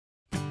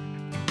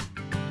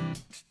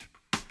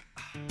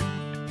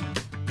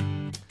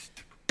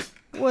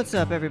What's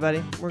up,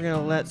 everybody? We're going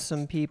to let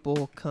some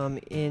people come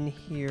in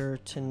here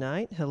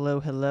tonight. Hello,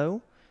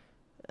 hello.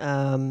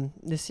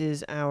 This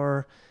is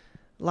our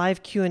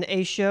live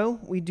Q&A show.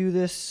 We do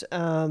this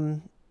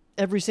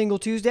every single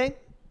Tuesday,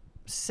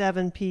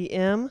 7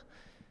 p.m.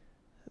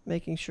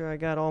 Making sure I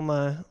got all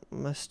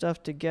my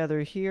stuff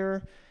together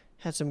here.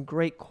 Had some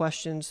great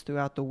questions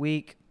throughout the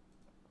week.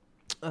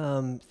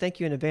 Thank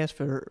you in advance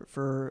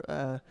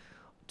for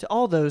to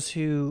all those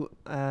who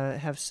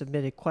have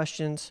submitted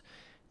questions.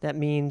 That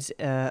means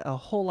a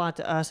whole lot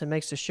to us. It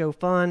makes the show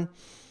fun.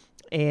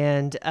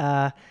 And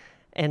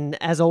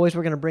as always,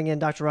 we're going to bring in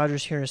Dr.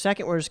 Rogers here in a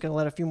second. We're just going to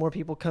let a few more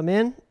people come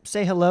in.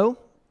 Say hello.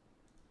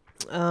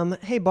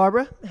 Hey,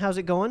 Barbara. How's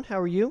it going? How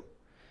are you?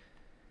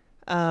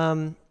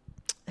 Hello,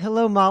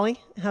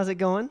 Molly. How's it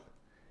going?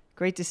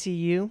 Great to see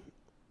you.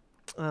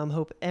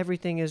 Hope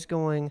everything is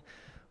going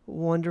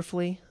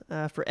wonderfully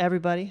for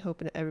everybody.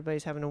 Hoping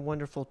everybody's having a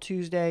wonderful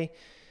Tuesday.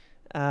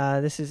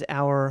 This is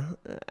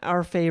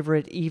our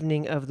favorite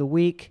evening of the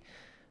week.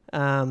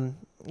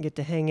 Get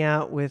to hang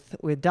out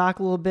with Doc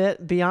a little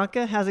bit.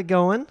 Bianca, how's it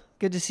going?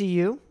 Good to see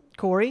you.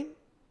 Corey,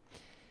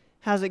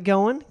 how's it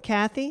going?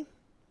 Kathy,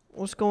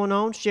 what's going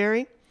on?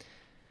 Sherry,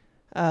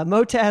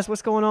 Motaz,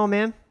 what's going on,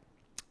 man?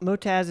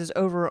 Motaz is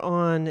over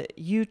on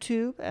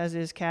YouTube, as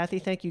is Kathy.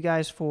 Thank you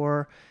guys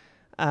for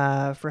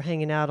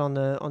hanging out on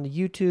the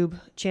YouTube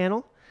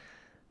channel.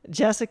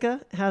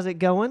 Jessica, how's it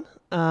going?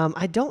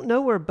 I don't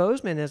know where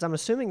Bozeman is. I'm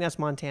assuming that's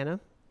Montana.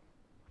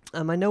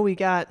 I know we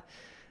got,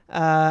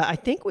 I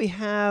think we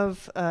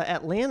have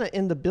Atlanta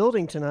in the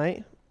building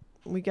tonight.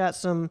 We got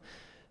some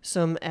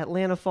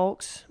Atlanta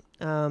folks.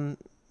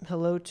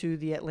 Hello to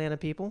the Atlanta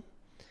people.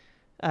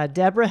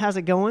 Deborah, how's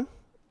it going?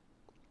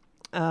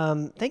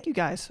 Thank you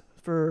guys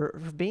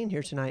for being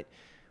here tonight.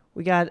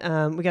 We got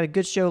a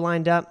good show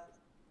lined up.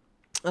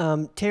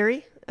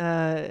 Terry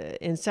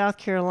in South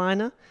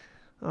Carolina.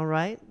 All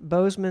right.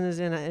 Bozeman is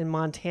in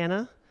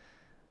Montana.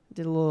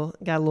 Got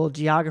a little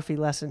geography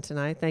lesson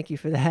tonight. Thank you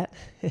for that.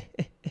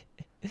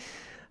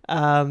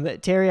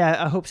 Terry,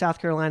 I hope South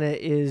Carolina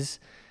is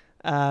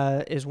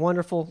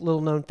wonderful.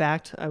 Little known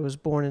fact: I was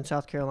born in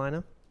South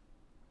Carolina,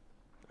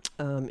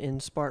 in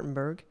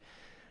Spartanburg.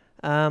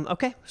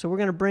 Okay, so we're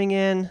gonna bring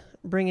in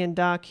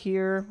Doc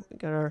here. We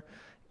got our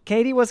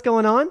Katie. What's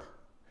going on?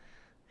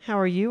 How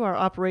are you? Our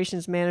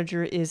operations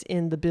manager is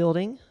in the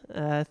building.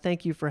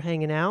 Thank you for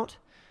hanging out.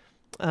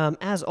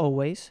 As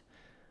always.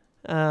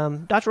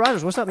 Dr.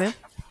 Rogers, what's up, man?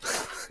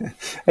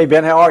 Hey,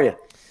 Ben, how are you?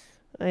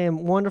 I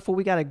am wonderful.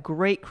 We got a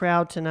great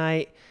crowd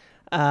tonight.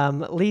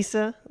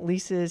 Lisa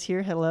is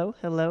here.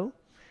 Hello.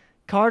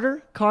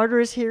 Carter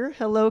is here.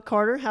 Hello,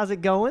 Carter. How's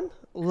it going?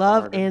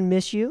 Love Carter. And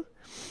miss you.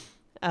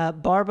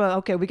 Barbara,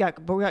 okay, we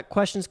got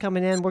questions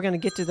coming in. We're going to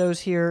get to those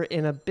here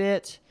in a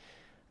bit.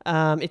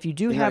 If you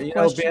do have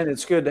questions, Ben,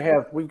 it's good to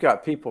have. We've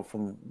got people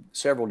from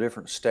several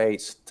different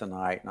states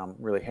tonight, and I'm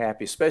really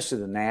happy, especially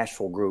the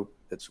Nashville group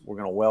we're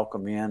going to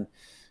welcome in.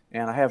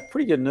 And I have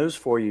pretty good news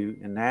for you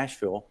in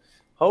Nashville.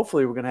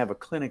 Hopefully, we're going to have a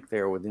clinic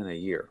there within a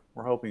year.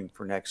 We're hoping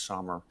for next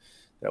summer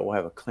that we'll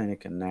have a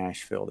clinic in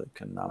Nashville that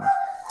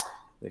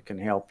can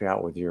help you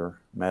out with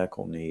your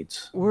medical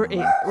needs. We're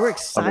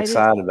excited. I'm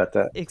excited about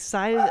that.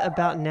 Excited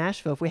about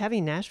Nashville. If we have any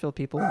Nashville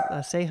people,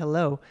 say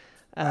hello.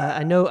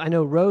 I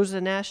know Rose,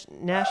 a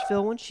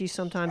Nashville one. She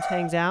sometimes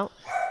hangs out.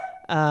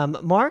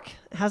 Mark,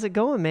 how's it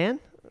going, man?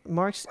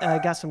 Mark's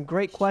got some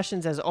great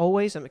questions as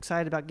always. I'm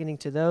excited about getting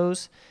to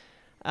those.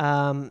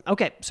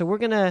 Okay, so we're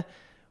gonna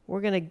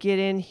get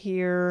in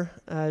here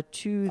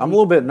to. I'm a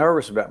little bit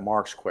nervous about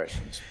Mark's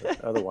questions,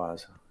 but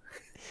otherwise.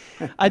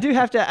 I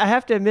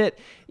have to admit,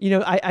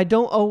 I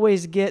don't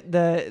always get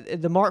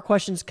the Mark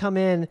questions come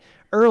in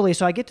early,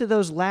 so I get to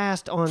those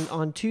last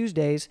on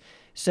Tuesdays.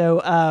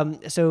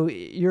 So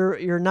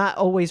you're not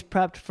always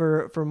prepped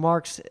for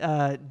Mark's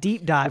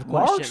deep dive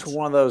questions. Mark's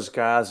one of those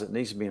guys that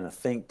needs to be in a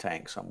think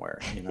tank somewhere,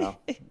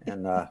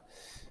 and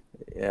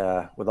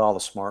with all the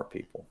smart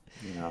people,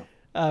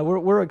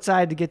 We're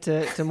excited to get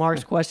to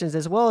Mark's questions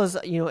as well as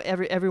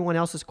everyone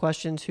else's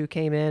questions who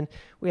came in.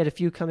 We had a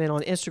few come in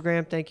on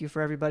Instagram. Thank you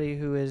for everybody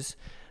who is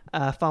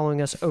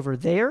following us over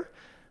there.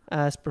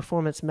 It's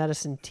Performance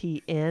Medicine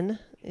TN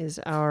is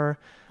our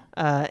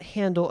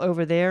handle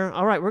over there.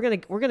 All right, we're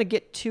gonna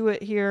get to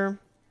it here.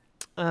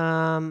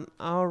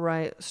 All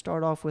right,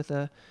 start off with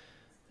a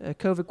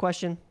COVID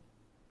question.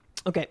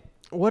 Okay,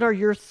 what are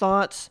your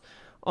thoughts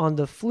on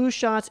the flu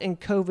shots and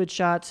COVID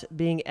shots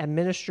being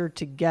administered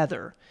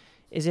together?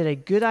 Is it a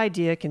good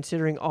idea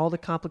considering all the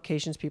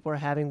complications people are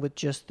having with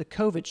just the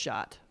COVID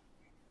shot?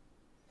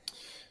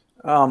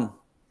 Now,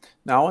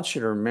 I want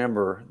you to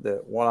remember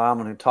that what I'm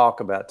going to talk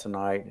about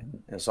tonight,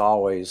 as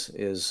always,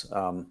 is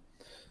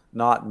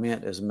not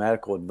meant as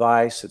medical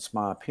advice. It's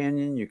my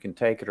opinion. You can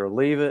take it or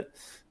leave it.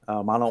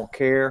 I don't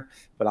care,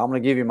 but I'm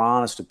going to give you my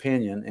honest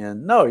opinion.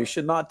 And no, you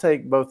should not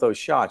take both those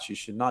shots. You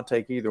should not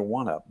take either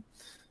one of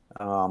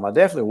them. I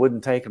definitely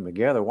wouldn't take them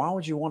together. Why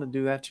would you want to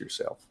do that to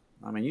yourself?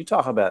 I mean, you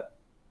talk about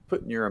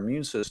putting your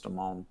immune system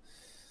on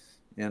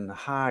in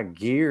high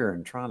gear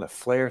and trying to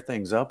flare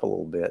things up a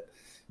little bit.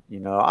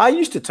 I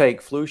used to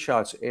take flu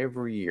shots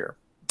every year,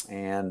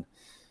 and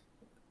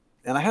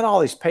I had all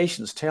these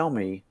patients tell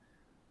me,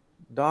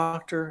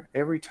 doctor,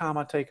 every time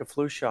I take a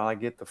flu shot, I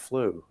get the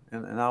flu.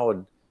 And I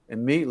would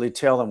immediately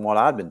tell them what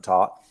I'd been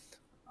taught.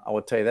 I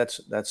would tell you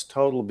that's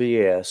total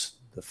BS.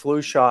 The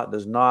flu shot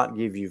does not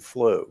give you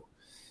flu.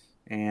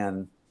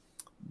 And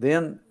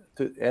then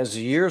as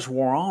the years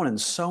wore on and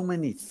so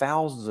many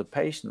thousands of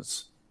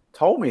patients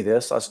told me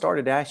this, I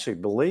started actually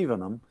believing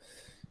them.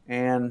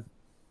 And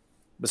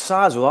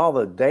besides, with all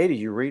the data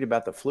you read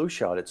about the flu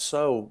shot, it's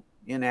so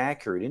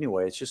inaccurate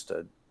anyway. It's just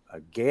a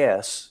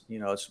guess.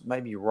 It's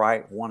maybe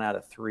right 1 out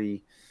of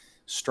 3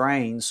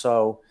 strains.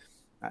 So,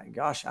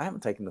 gosh, I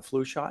haven't taken the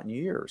flu shot in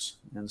years.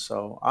 And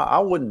so I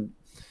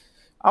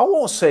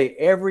won't say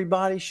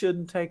everybody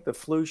shouldn't take the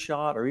flu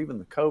shot or even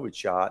the COVID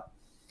shot,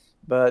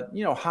 but,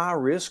 high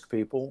risk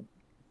people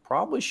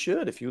probably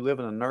should. If you live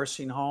in a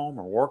nursing home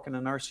or work in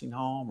a nursing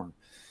home, or,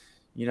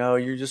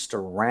 you're just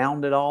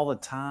around it all the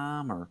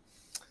time, or,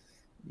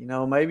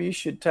 maybe you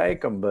should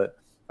take them, but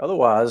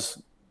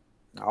otherwise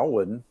I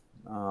wouldn't.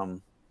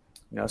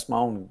 That's my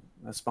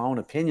own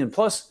opinion.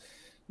 Plus,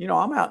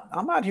 I'm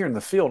out here in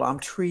the field. I'm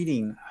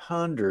treating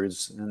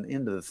hundreds and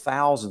into the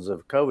thousands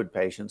of COVID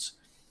patients.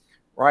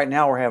 Right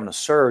now, we're having a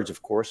surge,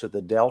 of course, of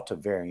the Delta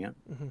variant,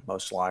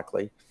 most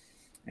likely,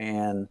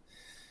 and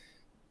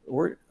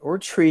we're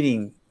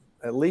treating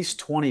at least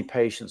 20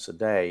 patients a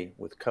day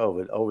with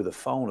COVID over the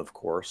phone, of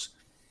course,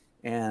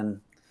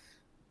 and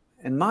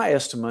in my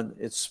estimate,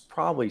 it's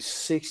probably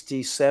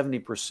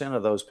 60-70%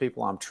 of those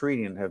people I'm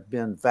treating have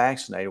been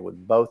vaccinated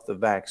with both the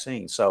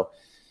vaccines. So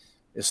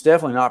it's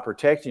definitely not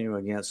protecting you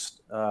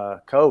against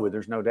COVID.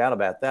 There's no doubt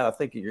about that. I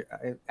think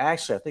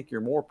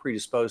you're more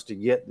predisposed to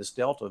get this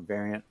Delta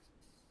variant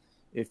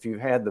if you've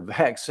had the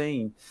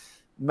vaccine.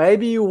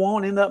 Maybe you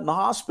won't end up in the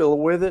hospital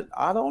with it.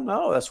 I don't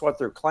know. That's what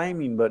they're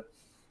claiming. But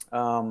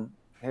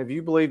have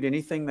you believed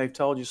anything they've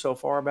told you so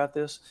far about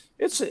this?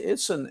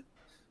 It's an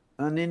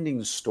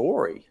unending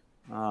story.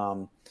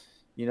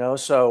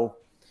 So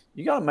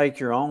you got to make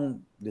your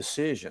own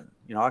decision.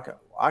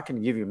 I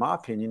can give you my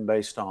opinion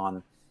based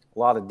on a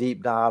lot of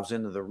deep dives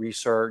into the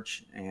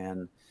research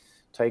and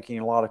taking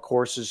a lot of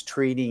courses,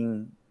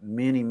 treating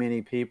many,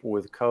 many people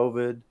with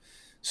COVID,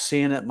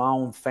 seeing it in my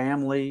own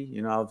family.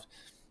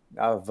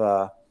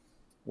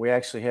 We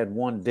actually had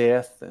one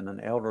death in an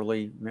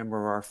elderly member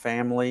of our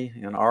family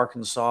in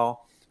Arkansas. I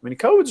mean,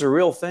 COVID's a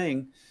real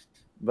thing,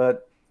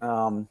 but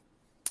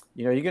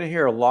you're going to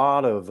hear a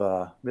lot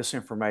of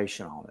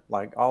misinformation on it.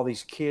 Like all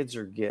these kids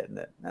are getting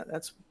it.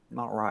 That's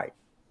not right.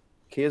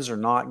 Kids are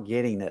not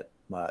getting it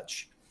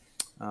much.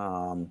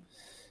 And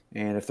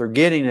if they're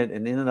getting it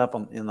and ended up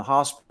in the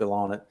hospital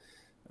on it,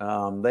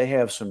 they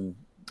have some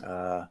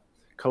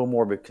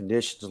comorbid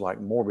conditions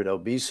like morbid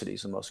obesity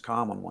is the most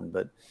common one.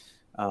 But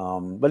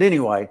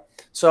anyway,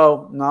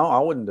 so no, I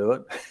wouldn't do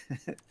it.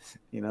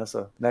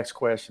 So next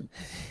question.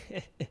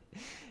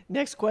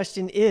 Next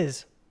question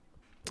is,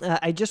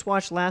 I just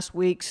watched last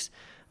week's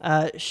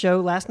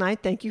show last night.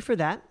 Thank you for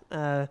that.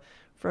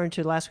 Referring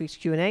to last week's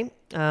Q&A.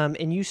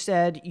 And you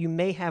said you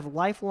may have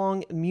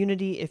lifelong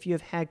immunity if you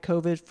have had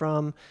COVID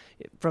from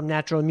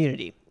natural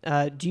immunity.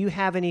 Do you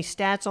have any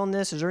stats on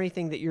this? Is there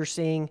anything that you're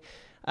seeing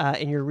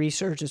in your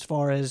research as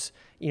far as,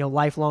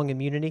 lifelong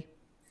immunity?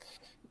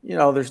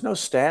 There's no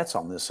stats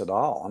on this at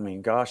all. I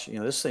mean, gosh,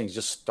 this thing's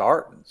just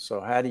starting. So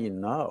how do you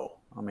know?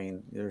 I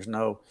mean, there's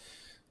no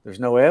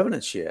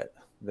evidence yet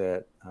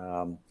that,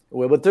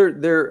 but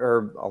there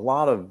are a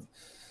lot of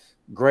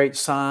great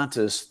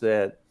scientists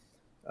that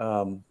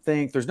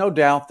think there's no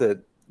doubt that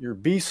your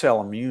B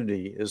cell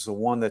immunity is the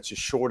one that's the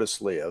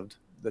shortest lived.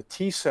 The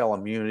T cell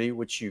immunity,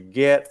 which you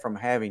get from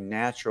having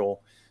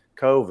natural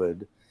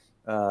COVID,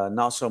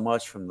 not so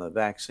much from the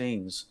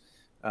vaccines.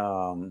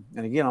 And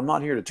again, I'm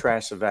not here to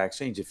trash the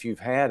vaccines. If you've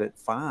had it,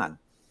 fine.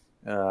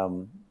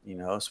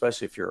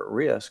 Especially if you're at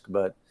risk.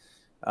 But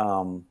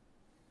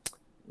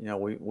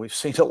we've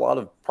seen a lot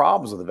of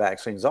problems with the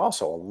vaccines.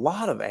 Also, a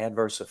lot of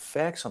adverse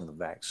effects on the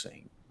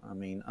vaccine. I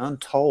mean,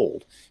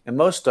 untold, and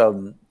most of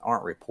them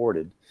aren't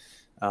reported.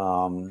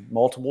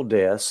 Multiple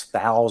deaths,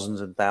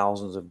 thousands and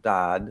thousands have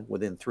died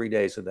within 3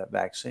 days of that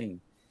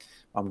vaccine.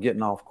 I'm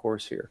getting off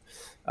course here.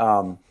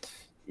 I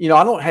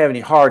don't have any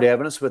hard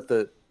evidence, but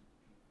the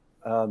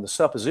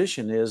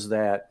supposition is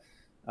that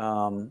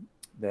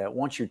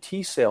once your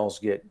T cells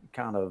get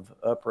kind of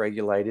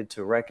upregulated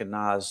to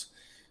recognize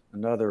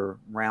another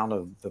round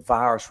of the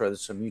virus, whether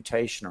it's a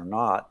mutation or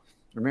not.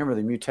 Remember,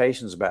 the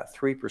mutation is about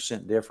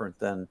 3% different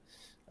than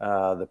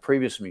the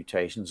previous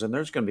mutations, and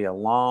there's going to be a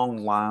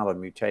long line of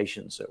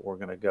mutations that we're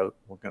going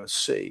to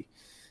see.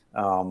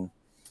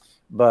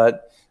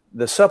 But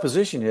the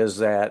supposition is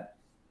that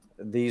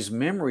these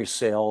memory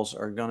cells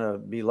are going to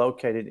be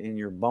located in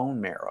your bone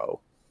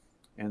marrow,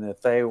 and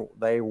that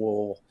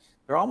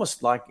they're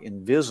almost like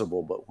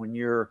invisible, but when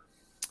you're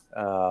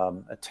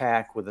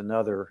attacked with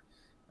another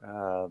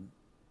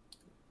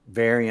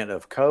variant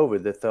of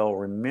COVID, that they'll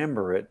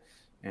remember it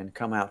and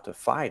come out to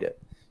fight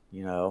it.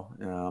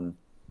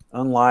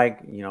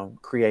 unlike,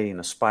 creating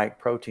a spike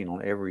protein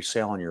on every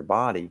cell in your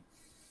body.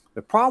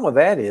 The problem with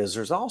that is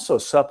there's also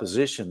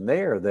supposition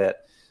there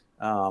that,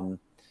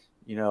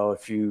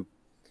 if you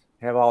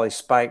have all these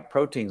spike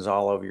proteins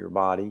all over your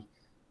body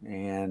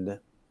and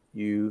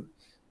you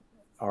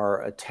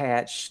are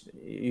attached,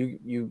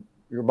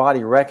 your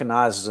body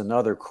recognizes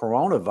another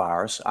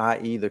coronavirus,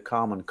 i.e. the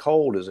common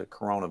cold is a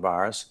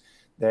coronavirus,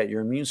 that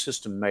your immune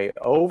system may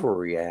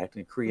overreact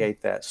and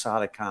create that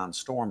cytokine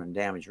storm and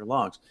damage your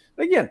lungs.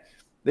 But again,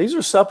 these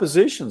are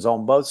suppositions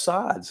on both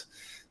sides.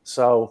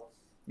 So,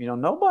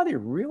 nobody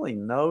really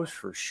knows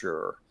for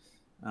sure.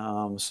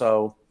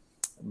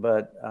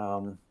 But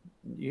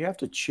you have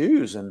to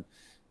choose. And,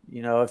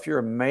 if you're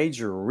a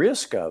major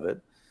risk of it,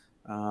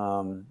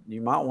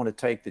 you might want to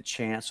take the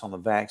chance on the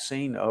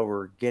vaccine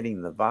over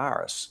getting the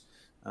virus.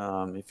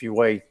 If you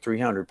weigh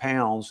 300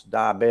 pounds,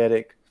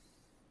 diabetic,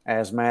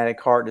 asthmatic,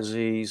 heart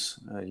disease,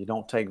 you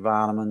don't take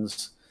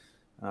vitamins,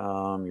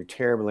 you're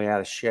terribly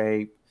out of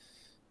shape,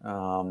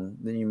 then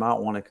you might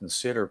want to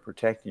consider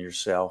protecting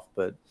yourself.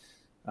 But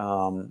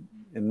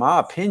in my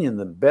opinion,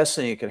 the best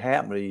thing that could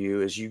happen to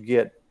you is you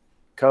get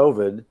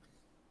COVID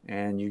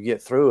and you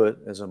get through it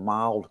as a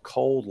mild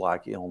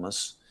cold-like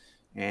illness,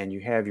 and you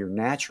have your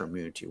natural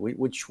immunity,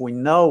 which we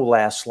know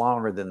lasts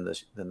longer than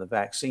the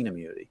vaccine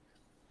immunity.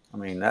 I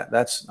mean,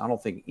 that's I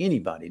don't think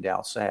anybody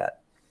doubts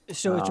that.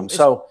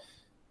 So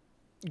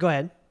go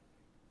ahead.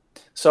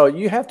 So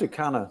you have to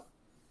kind of,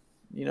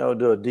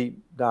 do a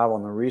deep dive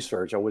on the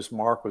research. I wish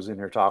Mark was in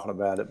here talking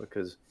about it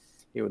because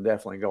he would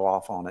definitely go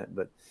off on it.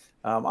 But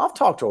I've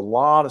talked to a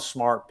lot of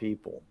smart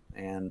people,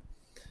 and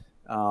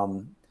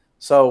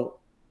so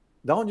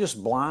don't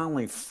just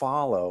blindly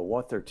follow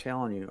what they're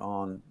telling you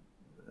on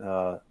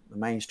the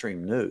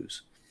mainstream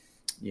news.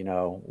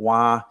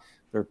 Why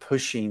they're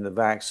pushing the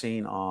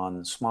vaccine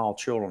on small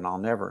children, I'll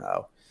never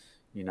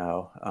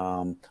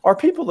know. Or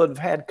people that have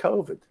had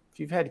COVID. If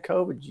you've had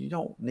COVID, you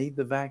don't need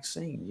the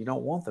vaccine. You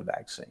don't want the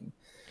vaccine.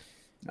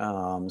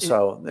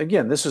 So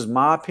again, this is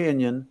my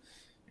opinion,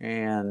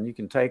 and you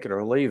can take it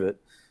or leave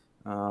it.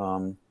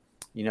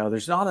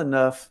 There's not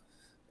enough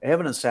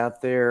evidence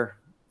out there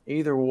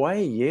either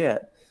way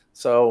yet.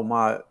 So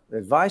my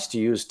advice to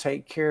you is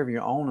take care of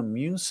your own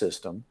immune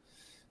system,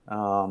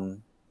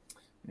 and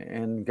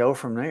go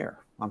from there.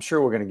 I'm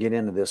sure we're going to get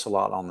into this a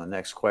lot on the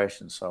next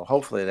question. So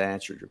hopefully it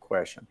answered your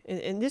question.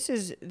 And this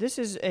is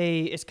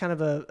it's kind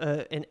of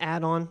an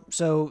add-on.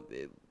 So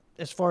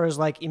as far as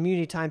like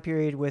immunity time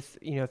period with,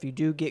 if you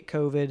do get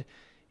COVID,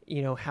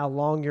 how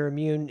long you're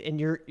immune,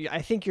 and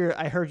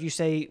I heard you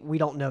say we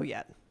don't know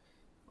yet.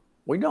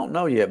 We don't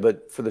know yet,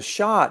 but for the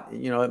shot,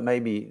 it may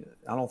be,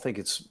 I don't think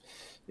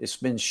it's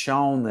been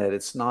shown that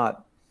it's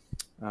not,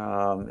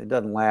 it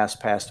doesn't last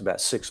past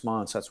about 6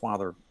 months. That's why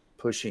they're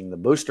pushing the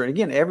booster. And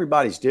again,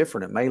 everybody's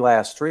different. It may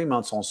last 3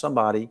 months on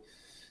somebody,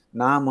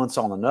 9 months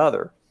on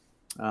another.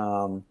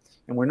 And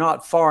we're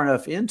not far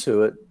enough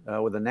into it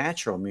with the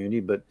natural immunity,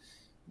 but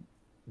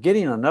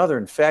getting another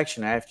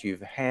infection after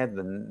you've had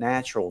the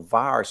natural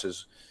virus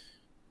is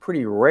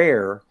pretty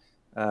rare.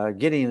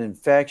 Getting an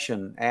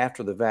infection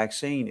after the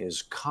vaccine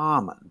is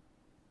common,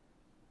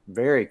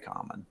 very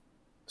common,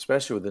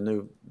 especially with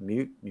the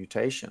new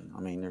mutation.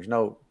 I mean, there's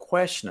no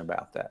question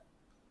about that.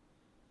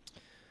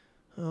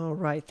 All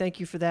right. Thank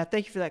you for that.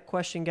 Thank you for that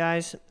question,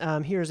 guys.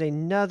 Here's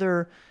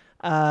another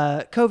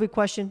COVID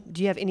question.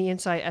 Do you have any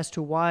insight as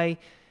to why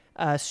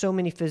so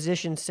many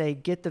physicians say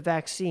get the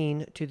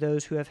vaccine to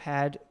those who have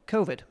had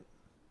COVID?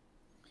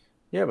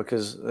 Yeah,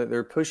 because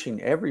they're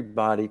pushing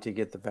everybody to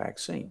get the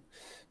vaccine.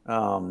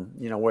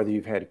 Whether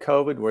you've had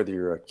COVID, whether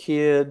you're a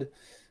kid.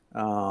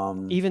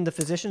 Even the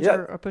physicians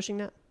are pushing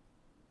that?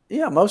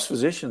 Yeah, most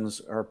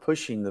physicians are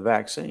pushing the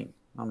vaccine.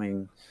 I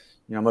mean,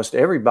 most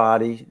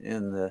everybody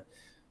in the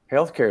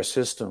healthcare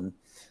system,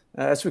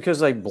 that's because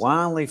they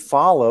blindly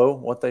follow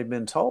what they've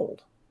been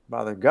told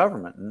by the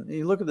government. And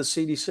you look at the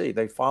CDC,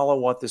 they follow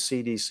what the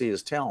CDC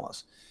is telling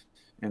us.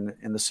 And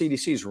the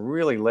CDC's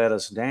really let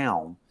us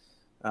down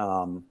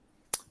on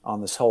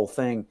this whole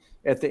thing.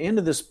 At the end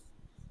of this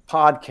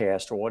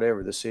podcast, or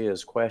whatever this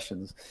is,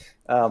 questions,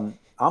 I'm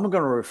going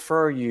to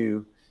refer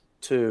you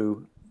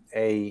to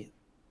a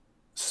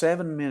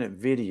 7-minute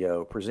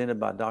video presented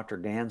by Dr.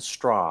 Dan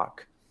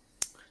Strock.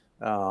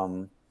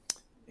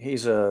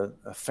 He's a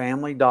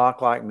family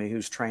doc like me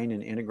who's trained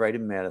in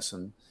integrated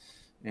medicine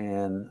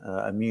and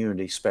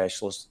immunity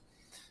specialist.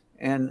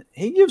 And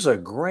he gives a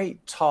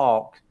great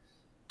talk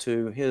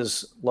to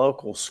his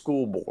local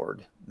school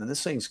board. And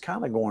this thing's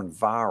kind of going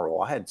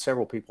viral. I had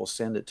several people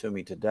send it to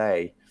me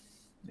today.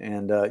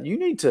 And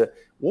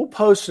we'll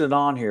post it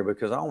on here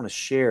because I want to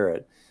share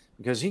it,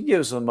 because he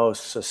gives the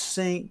most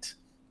succinct,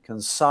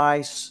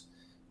 concise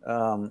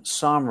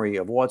summary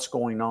of what's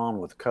going on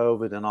with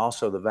COVID and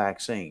also the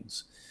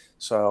vaccines.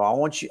 So I'm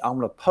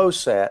going to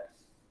post that.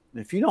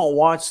 And if you don't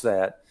watch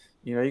that,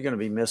 you're going to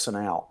be missing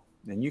out.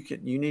 And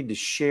you need to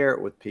share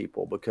it with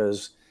people,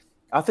 because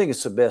I think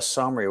it's the best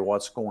summary of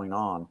what's going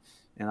on.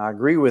 And I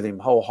agree with him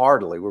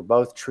wholeheartedly. We're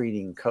both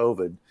treating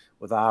COVID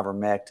with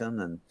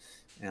ivermectin,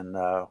 and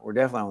we're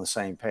definitely on the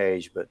same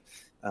page. But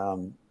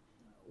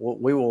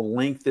we will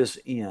link this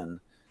in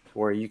to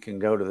where you can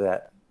go to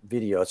that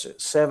video. It's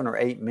 7 or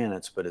 8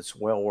 minutes, but it's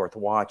well worth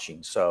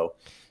watching. So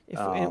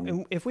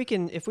if we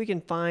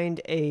can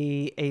find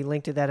a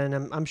link to that, and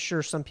I'm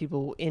sure some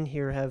people in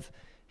here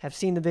have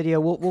seen the video,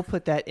 we'll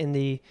put that in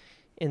the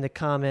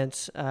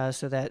comments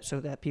so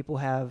that people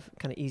have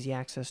kind of easy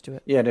access to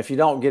it. Yeah, and if you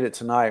don't get it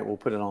tonight, we'll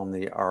put it on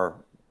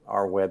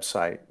our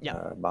website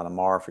Yeah. by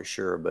tomorrow for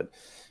sure. But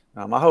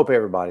I hope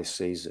everybody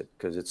sees it,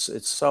 because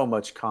it's so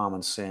much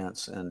common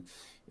sense, and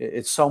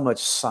it's so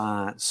much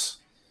science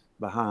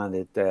behind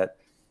it that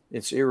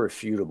it's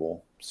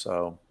irrefutable.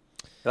 So,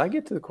 did I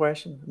get to the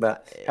question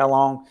about how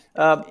long?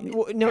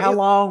 How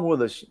long will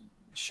the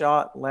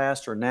shot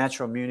last, or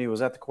natural immunity?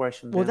 Was that the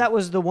question, Ben? Well, that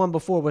was the one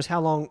before, was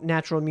how long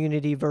natural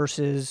immunity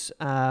versus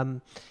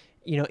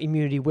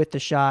immunity with the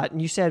shot.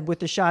 And you said with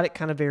the shot it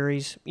kind of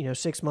varies.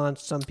 6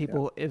 months. Some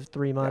people if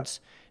 3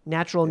 months.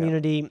 Natural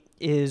immunity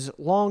is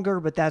longer,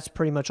 but that's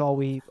pretty much all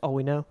we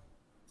know.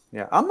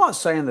 Yeah, I'm not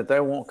saying that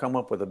they won't come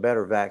up with a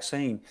better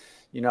vaccine.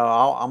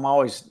 I'm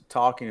always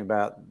talking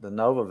about the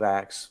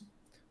Novavax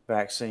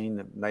vaccine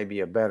that may be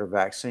a better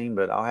vaccine,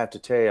 but I'll have to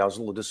tell you, I was a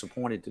little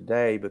disappointed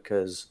today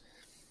because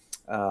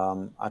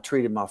I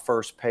treated my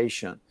first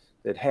patient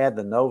that had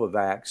the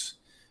Novavax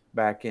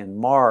back in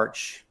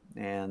March,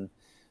 and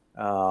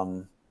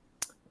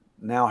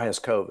now has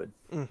COVID.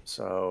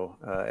 So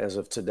as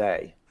of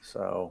today,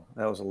 so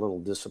that was a little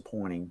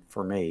disappointing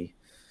for me.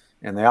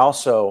 And they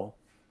also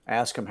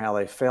asked them how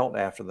they felt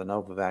after the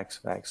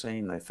Novavax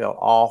vaccine. They felt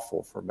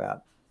awful for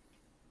about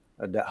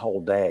a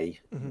whole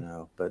day,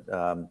 But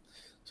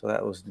so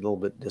that was a little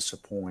bit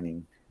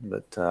disappointing.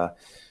 But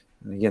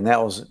and again, that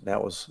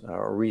was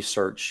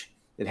research.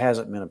 It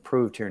hasn't been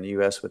approved here in the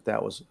U.S., but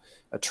that was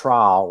a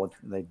trial.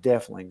 They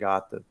definitely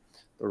got the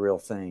real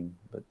thing,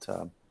 but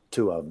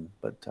 2 of them.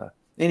 But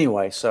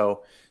anyway,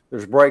 so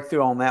there's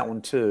breakthrough on that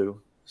one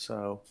too.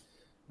 So.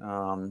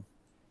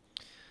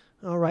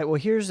 All right. Well,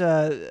 here's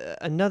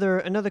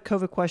another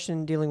COVID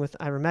question dealing with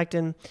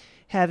ivermectin.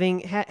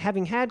 Having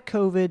had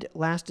COVID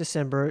last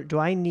December, do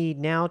I need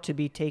now to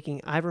be taking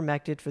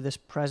ivermectin for this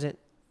present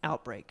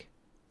outbreak?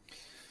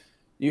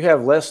 You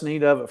have less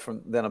need of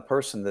it than a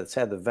person that's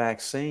had the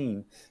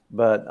vaccine,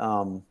 but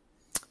I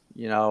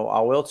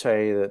will tell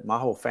you that my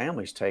whole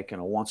family's taking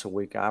a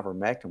once-a-week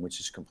ivermectin, which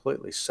is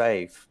completely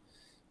safe.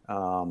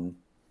 And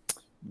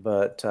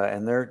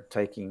they're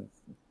taking.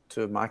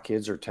 2 of my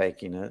kids are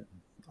taking it.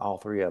 All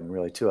 3 of them,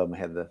 really. 2 of them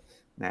had the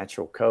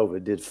natural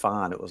COVID, did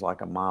fine. It was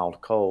like a mild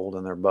cold,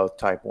 and they're both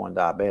type 1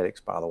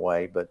 diabetics, by the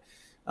way. But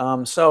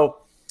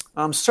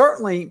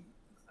certainly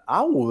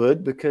I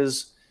would,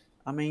 because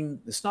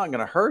it's not going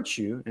to hurt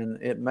you,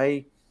 and it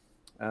may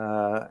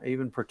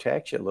even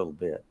protect you a little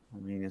bit.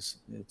 It's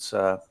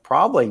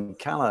probably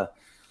kind of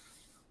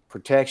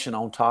protection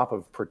on top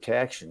of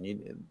protection.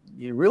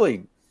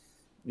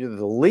 You're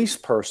the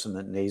least person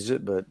that needs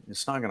it, but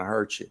it's not going to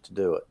hurt you to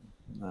do it.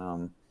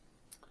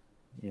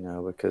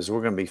 Because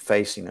we're going to be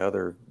facing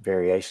other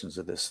variations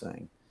of this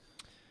thing.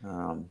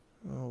 All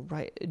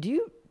right. Do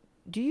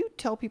you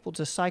tell people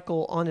to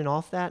cycle on and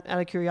off that,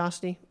 out of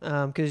curiosity?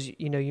 Because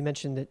you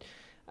mentioned that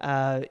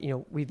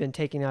we've been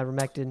taking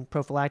ivermectin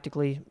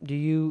prophylactically. Do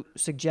you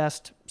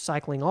suggest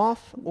cycling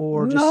off,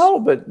 or just... No,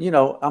 but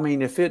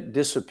if it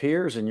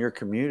disappears in your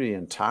community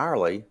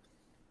entirely,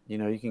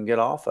 you can get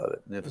off of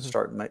it, and if it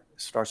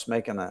starts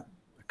making a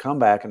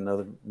comeback,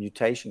 another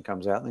mutation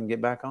comes out, then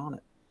get back on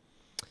it.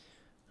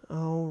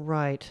 All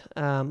right.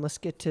 Let's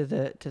get to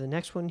the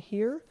next one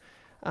here.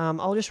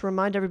 I'll just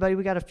remind everybody,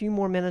 we got a few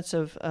more minutes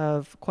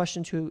of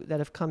questions that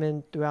have come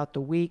in throughout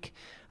the week.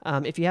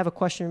 If you have a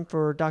question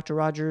for Dr.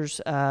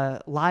 Rogers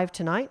live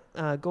tonight,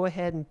 go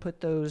ahead and put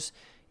those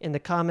in the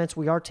comments.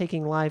 We are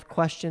taking live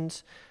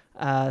questions.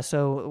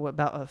 So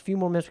about a few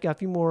more minutes, we got a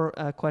few more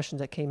questions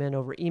that came in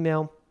over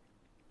email.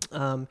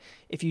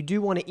 If you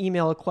do want to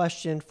email a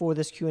question for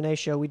this Q&A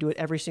show, we do it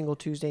every single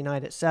Tuesday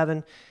night at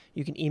 7.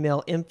 You can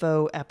email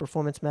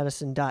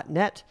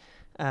info@performancemedicine.net.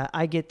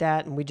 I get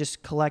that, and we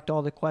just collect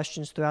all the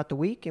questions throughout the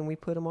week, and we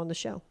put them on the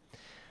show.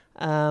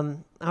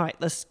 All right,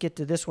 let's get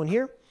to this one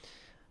here.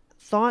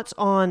 Thoughts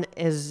on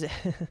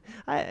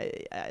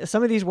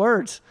some of these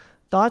words.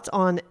 Thoughts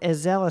on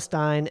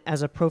Azelastine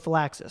as a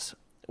prophylaxis.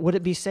 Would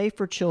it be safe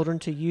for children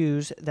to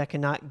use that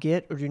cannot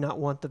get or do not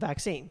want the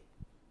vaccine?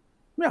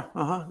 Yeah,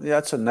 Yeah,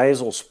 it's a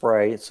nasal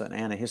spray. It's an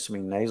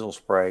antihistamine nasal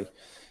spray,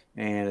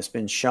 and it's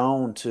been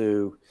shown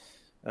to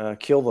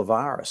kill the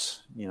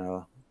virus,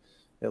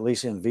 at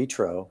least in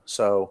vitro.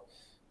 So,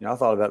 I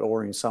thought about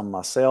ordering some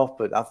myself,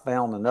 but I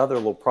found another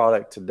little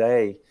product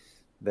today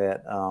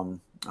that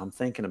I'm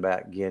thinking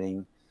about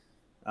getting.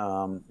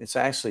 It's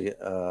actually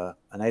a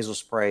nasal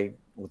spray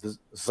with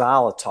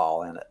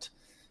xylitol in it,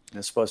 and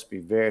it's supposed to be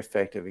very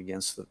effective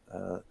against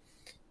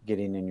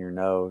getting in your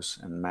nose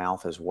and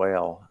mouth as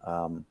well.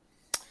 Of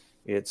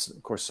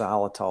course,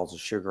 xylitol is a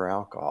sugar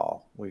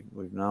alcohol.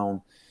 We've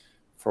known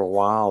for a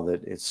while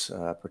that it's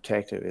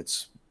protective.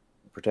 It's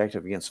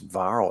protective against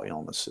viral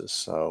illnesses,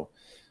 so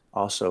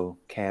also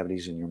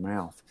cavities in your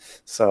mouth.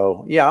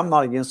 So, yeah, I'm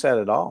not against that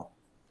at all.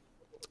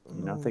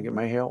 I think it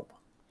may help.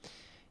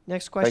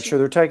 Next Make question. sure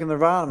they're taking their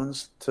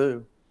vitamins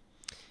too.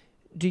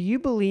 Do you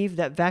believe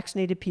that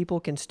vaccinated people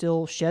can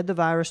still shed the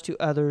virus to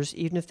others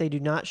even if they do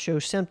not show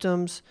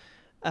symptoms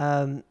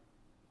to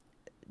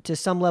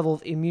some level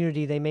of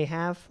immunity they may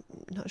have?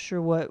 Not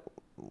sure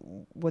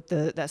what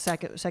that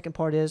second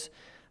part is,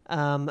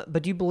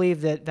 but do you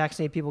believe that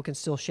vaccinated people can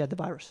still shed the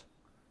virus?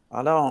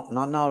 I don't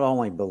not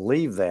only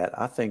believe that,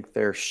 I think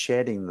they're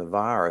shedding the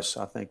virus.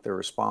 I think they're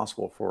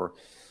responsible for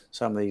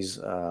some of these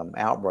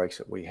outbreaks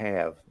that we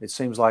have. It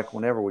seems like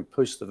whenever we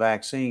push the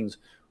vaccines,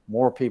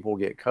 more people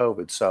get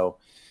COVID. So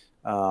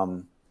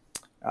um,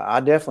 I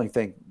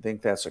definitely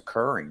think that's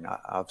occurring.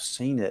 I've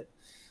seen it.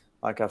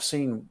 Like I've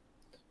seen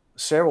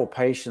several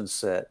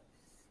patients that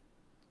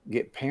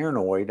get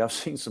paranoid. I've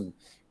seen some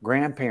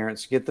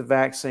grandparents get the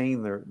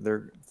vaccine.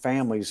 Their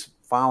families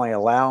finally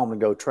allow them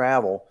to go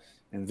travel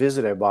and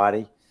visit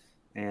everybody,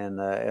 and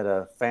at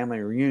a family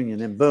reunion,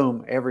 and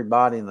boom,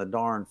 everybody in the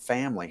darn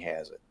family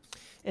has it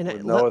And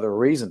with no other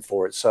reason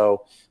for it.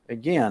 So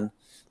again,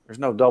 there's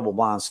no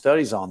double-blind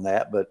studies on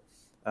that, but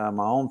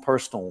my own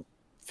personal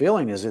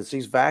feeling is it's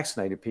these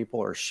vaccinated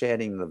people are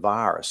shedding the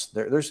virus.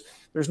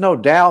 There's no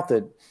doubt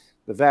that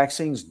the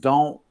vaccines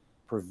don't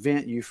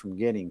prevent you from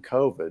getting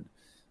COVID,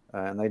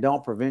 and they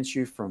don't prevent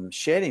you from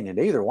shedding it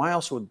either. Why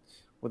else would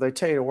they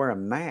tell you to wear a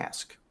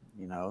mask?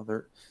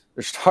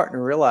 They're starting to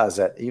realize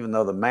that even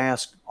though the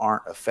masks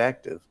aren't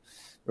effective.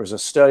 There was a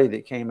study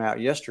that came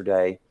out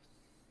yesterday,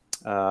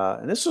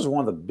 and this was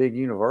one of the big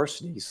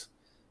universities,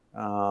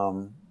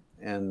 and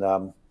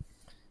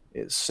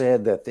it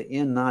said that the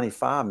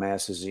N95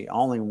 mask is the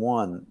only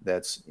one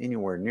that's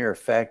anywhere near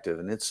effective,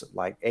 and it's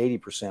like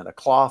 80%. A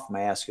cloth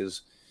mask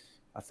is,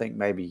 I think,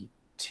 maybe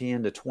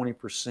 10 to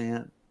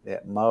 20%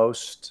 at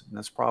most, and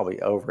that's probably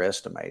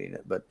overestimating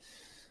it. But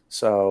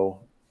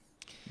so,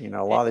 a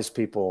lot of these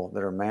people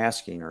that are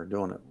masking are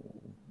doing it,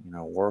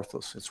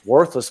 worthless. It's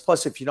worthless.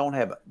 Plus, if you don't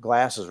have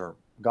glasses or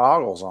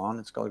goggles on,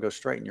 it's going to go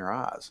straight in your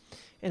eyes.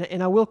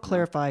 And I will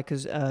clarify,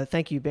 because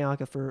thank you,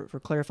 Bianca, for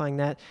clarifying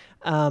that.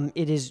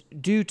 It is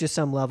due to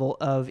some level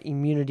of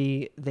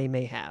immunity they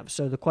may have.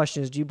 So the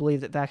question is, do you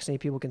believe that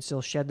vaccinated people can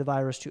still shed the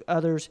virus to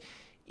others,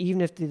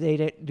 even if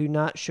they do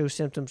not show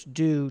symptoms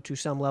due to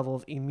some level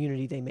of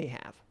immunity they may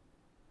have?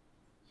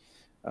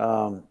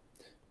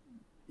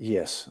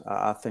 Yes,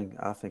 I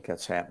think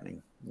that's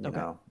happening.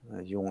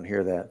 You won't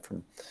hear that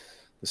from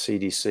the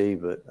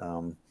CDC, but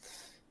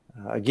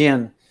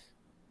again,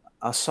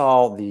 I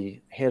saw the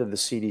head of the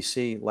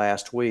CDC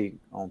last week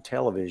on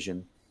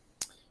television,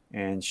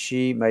 and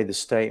she made the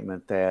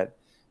statement that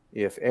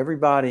if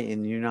everybody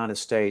in the United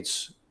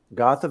States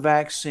got the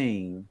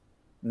vaccine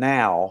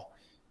now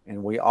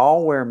and we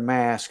all wear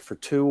masks for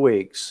 2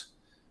 weeks,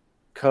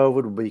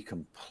 COVID will be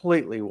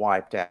completely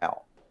wiped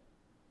out.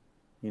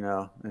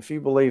 And if you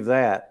believe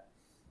that,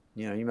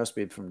 you must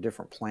be from a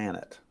different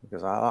planet,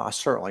 because I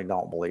certainly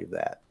don't believe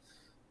that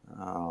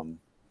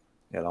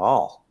at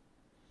all.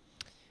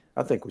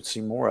 I think we'd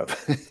see more of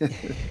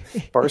it.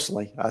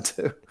 Personally, I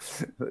do.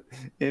 But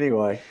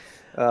anyway,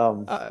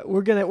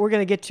 we're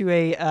gonna get to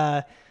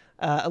a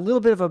little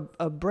bit of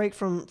a break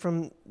from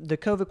the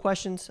COVID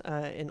questions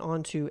and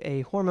on to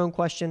a hormone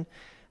question.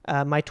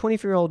 My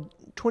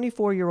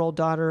 24-year-old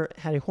daughter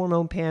had a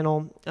hormone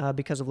panel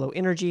because of low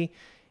energy.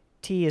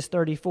 T is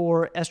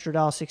 34,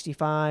 estradiol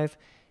 65,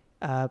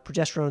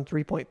 progesterone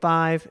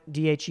 3.5,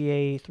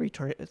 DHEA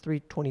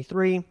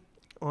 323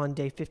 on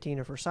day 15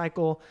 of her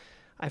cycle.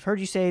 I've heard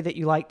you say that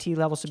you like T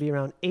levels to be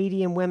around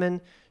 80 in women.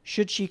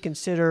 Should she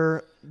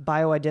consider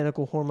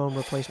bioidentical hormone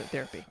replacement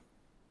therapy?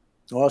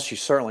 Well, she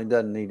certainly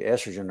doesn't need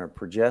estrogen or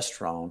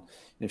progesterone.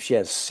 And if she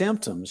has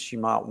symptoms, she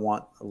might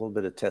want a little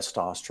bit of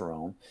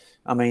testosterone.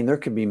 I mean, there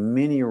could be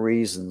many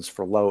reasons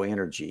for low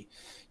energy.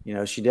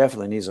 She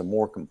definitely needs a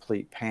more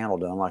complete panel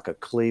done, like a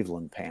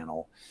Cleveland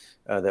panel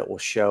that will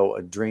show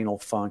adrenal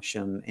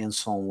function,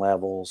 insulin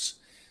levels,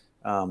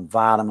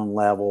 vitamin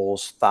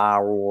levels,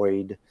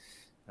 thyroid,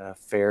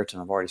 ferritin.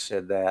 I've already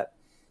said that.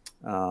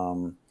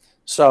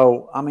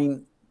 So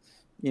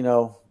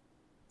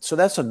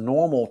that's a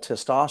normal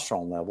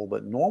testosterone level,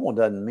 but normal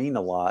doesn't mean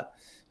a lot,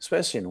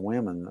 especially in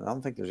women. I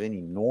don't think there's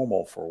any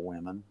normal for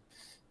women.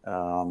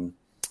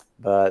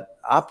 But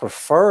I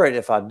prefer it,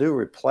 if I do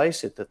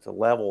replace it, that the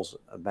level's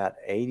about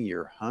 80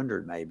 or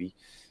 100 maybe.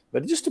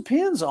 But it just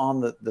depends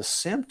on the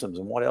symptoms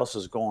and what else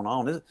is going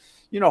on.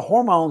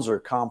 Hormones are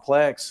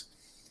complex.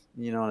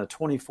 And a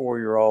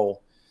 24-year-old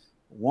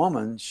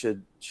woman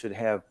should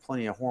have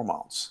plenty of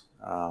hormones.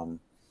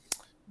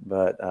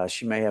 But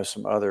she may have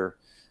some other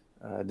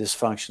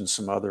dysfunction,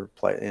 some other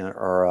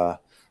or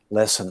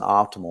less than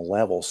optimal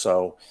level.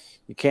 So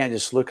you can't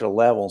just look at a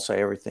level and say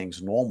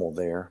everything's normal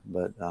there.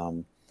 But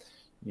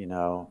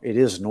it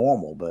is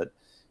normal. But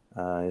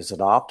is it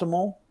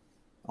optimal?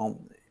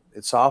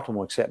 It's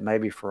optimal, except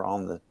maybe for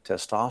on the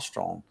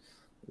testosterone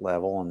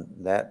level, and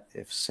that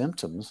if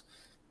symptoms,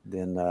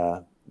 then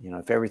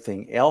if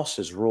everything else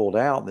is ruled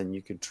out, then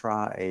you could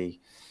try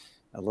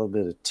a little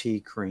bit of T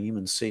cream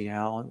and see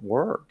how it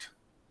worked.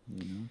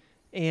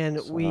 And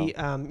So,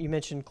 you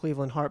mentioned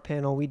Cleveland Heart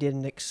Panel. We did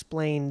an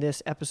Explain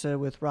This episode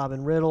with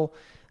Robin Riddle.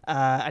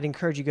 I'd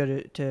encourage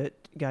you to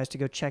guys to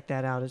go check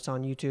that out. It's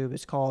on YouTube.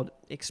 It's called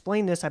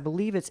Explain This. I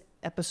believe it's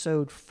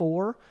episode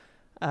 4,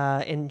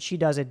 and she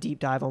does a deep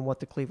dive on what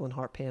the Cleveland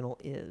Heart Panel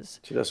is.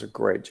 she does a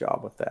great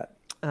job with that.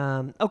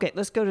 Okay,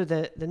 let's go to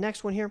the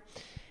next one here.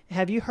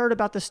 Have you heard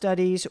about the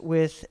studies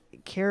with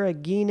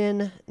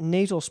carrageenan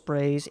nasal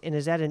sprays, and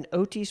is that an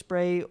OT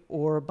spray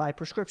or by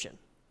prescription?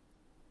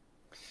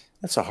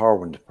 That's a hard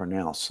one to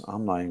pronounce.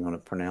 I'm not even going to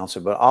pronounce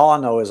it, but all I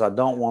know is I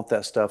don't want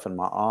that stuff in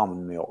my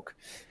almond milk.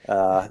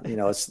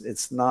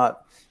 It's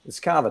not. It's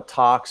kind of a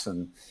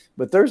toxin.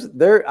 But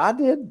I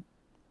don't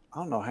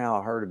know how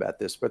I heard about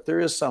this, but there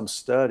is some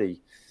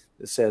study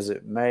that says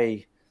it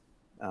may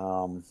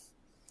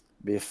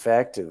be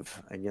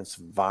effective against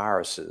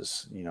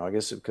viruses. I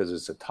guess because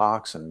it's a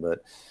toxin,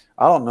 but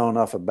I don't know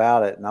enough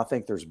about it, and I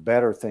think there's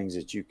better things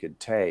that you could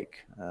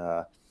take.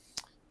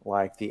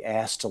 Like the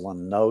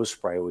Astelin nose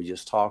spray we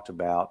just talked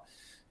about,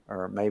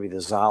 or maybe the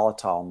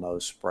xylitol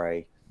nose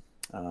spray.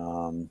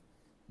 Again,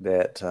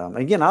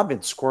 I've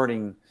been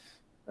squirting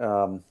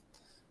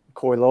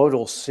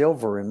colloidal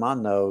silver in my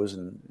nose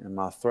and in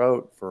my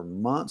throat for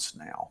months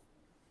now.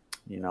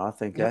 I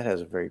think that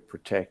has a very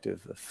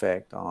protective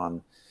effect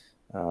on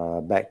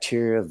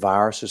bacteria,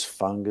 viruses,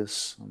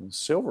 fungus.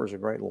 Silver is a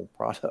great little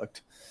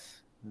product.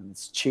 And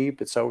it's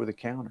cheap. It's over the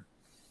counter.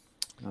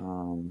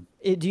 Do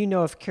you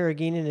know if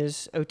carrageenan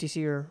is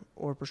OTC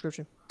or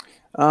prescription?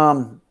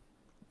 I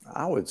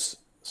would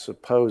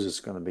suppose it's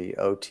going to be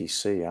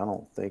OTC. I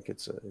don't think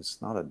it's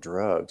not a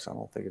drug, so I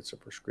don't think it's a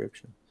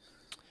prescription.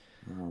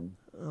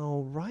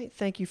 All right,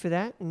 thank you for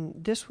that. And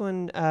this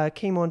one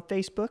came on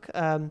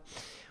Facebook.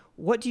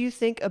 What do you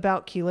think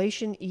about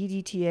chelation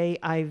EDTA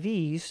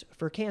IVs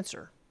for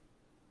cancer?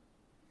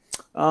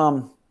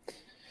 It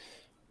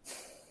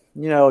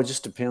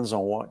just depends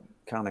on what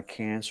kind of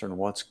cancer and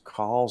what's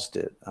caused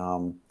it.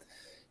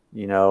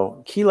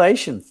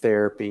 Chelation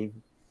therapy.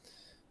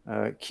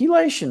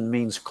 Chelation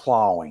means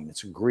clawing.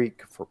 It's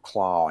Greek for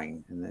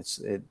clawing, and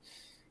it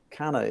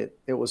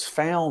was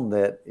found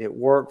that it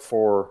worked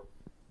for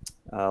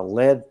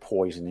lead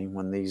poisoning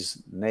when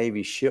these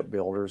Navy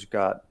shipbuilders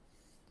got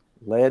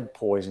lead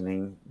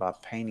poisoning by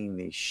painting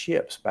these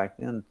ships. Back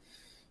then,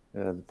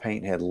 the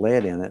paint had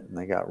lead in it, and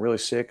they got really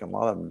sick, and a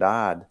lot of them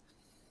died.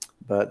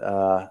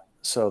 But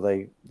so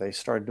they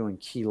started doing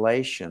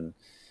chelation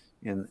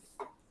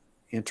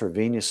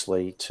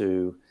intravenously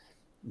to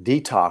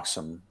detox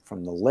them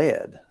from the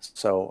lead.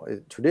 So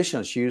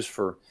traditionally it's used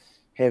for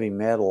heavy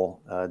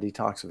metal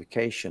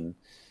detoxification.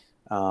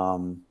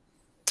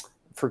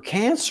 For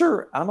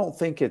cancer, I don't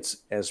think it's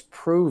as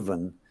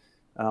proven.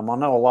 I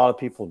know a lot of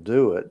people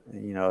do it.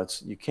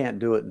 You can't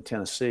do it in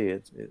Tennessee.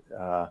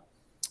 IV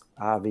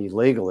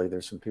legally,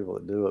 there's some people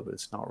that do it, but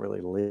it's not really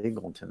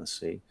legal in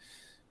Tennessee.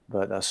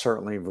 But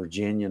certainly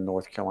Virginia,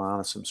 North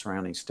Carolina, some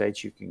surrounding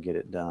states, you can get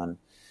it done.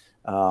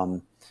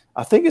 I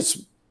think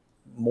it's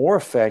more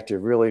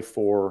effective really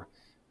for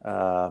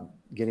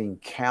getting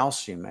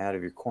calcium out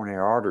of your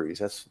coronary arteries.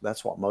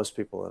 That's what most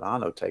people that I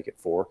know take it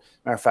for.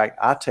 Matter of fact,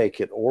 I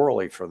take it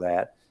orally for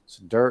that. It's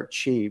dirt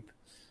cheap.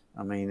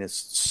 I mean, it's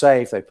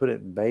safe. They put it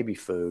in baby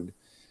food,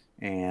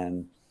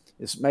 and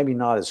it's maybe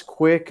not as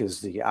quick as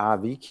the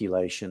IV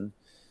chelation,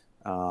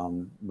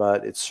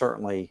 but it's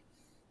certainly,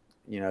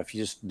 if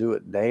you just do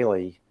it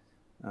daily,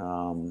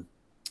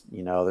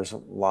 there's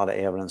a lot of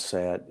evidence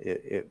that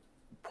it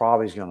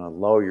probably is going to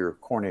lower your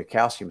coronary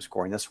calcium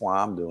scoring. That's why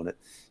I'm doing it.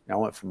 I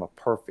went from a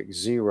perfect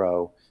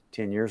 0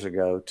 10 years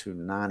ago to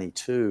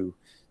 92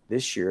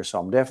 this year. So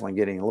I'm definitely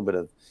getting a little bit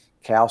of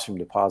calcium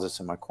deposits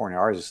in my coronary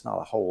arteries. It's not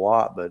a whole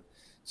lot, but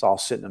it's all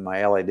sitting in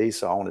my LAD.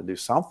 So I want to do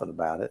something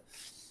about it,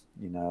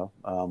 I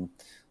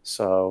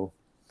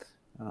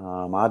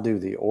do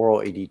the oral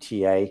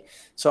EDTA.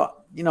 So,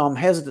 I'm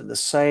hesitant to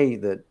say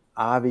that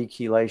IV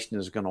chelation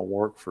is going to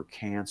work for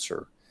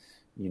cancer.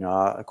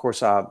 Of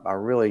course, I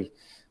really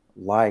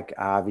like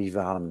IV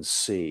vitamin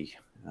C,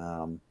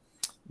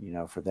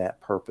 for that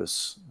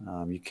purpose.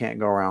 You can't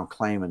go around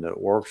claiming that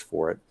it works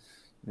for it.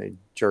 They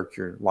jerk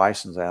your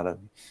license out of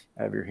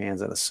your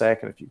hands in a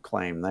second if you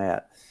claim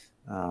that.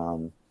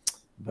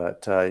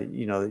 But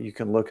you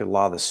can look at a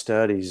lot of the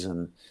studies,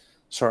 and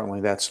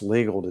certainly that's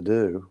legal to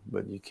do,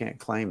 but you can't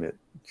claim it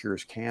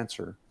cures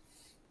cancer.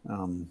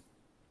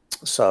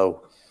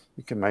 So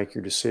you can make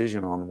your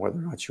decision on whether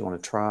or not you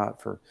want to try it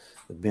for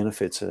the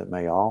benefits that it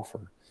may offer.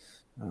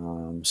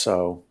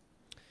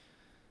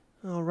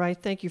 All right.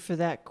 Thank you for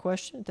that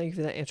question. Thank you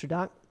for that answer,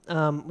 Doc.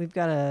 We've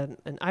got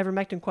an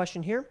ivermectin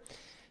question here.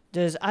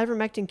 Does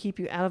ivermectin keep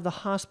you out of the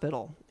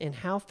hospital, and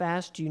how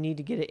fast do you need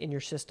to get it in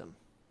your system?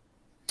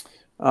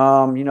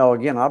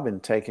 Again, I've been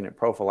taking it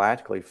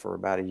prophylactically for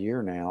about a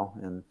year now,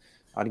 and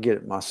I'd get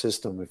it in my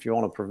system. If you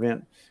want to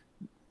prevent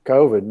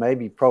COVID,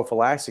 maybe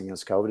prophylaxis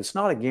against COVID. It's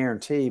not a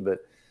guarantee, but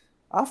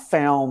I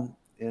found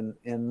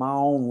in my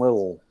own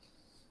little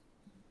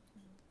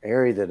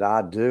area that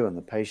I do and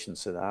the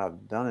patients that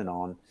I've done it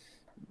on,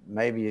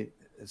 maybe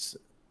it's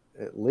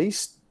at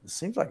least it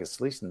seems like it's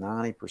at least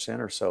 90%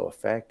 or so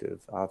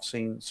effective. I've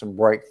seen some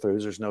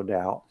breakthroughs, there's no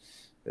doubt,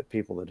 that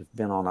people that have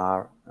been on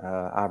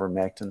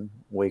ivermectin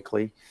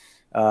weekly.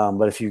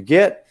 But if you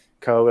get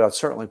COVID, I'd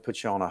certainly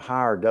put you on a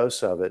higher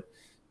dose of it,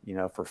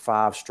 for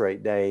 5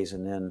 straight days.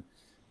 And then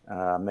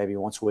maybe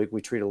once a week.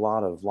 We treat a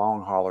lot of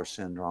long hauler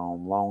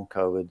syndrome, long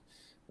COVID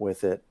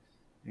with it.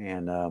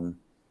 And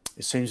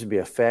it seems to be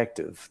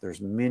effective.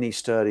 There's many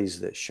studies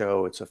that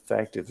show it's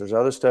effective. There's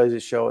other studies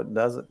that show it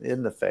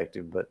isn't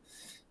effective, but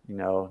it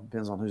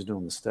depends on who's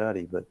doing the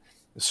study. But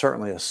it's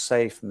certainly a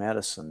safe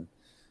medicine.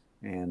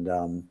 And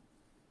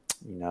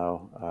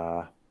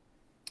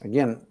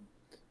again,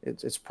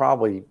 it's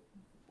probably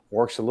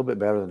works a little bit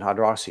better than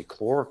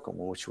hydroxychloroquine,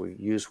 which we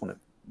used when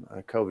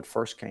COVID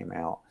first came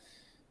out,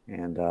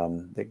 and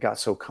it got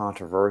so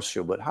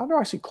controversial. But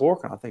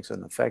hydroxychloroquine, I think, is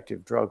an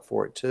effective drug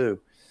for it too.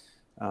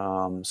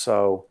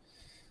 So,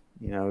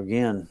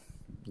 again,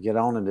 get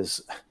on it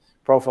as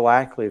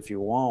prophylactically if you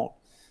want,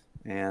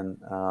 and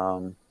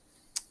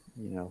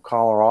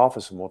call our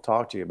office and we'll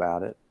talk to you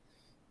about it,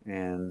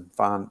 and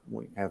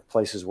we have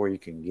places where you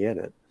can get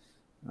it.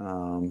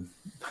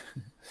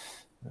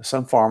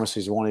 Some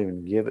pharmacies won't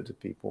even give it to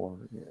people,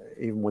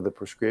 even with a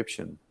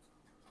prescription,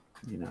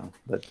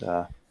 but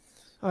all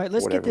right,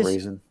 for whatever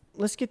reason.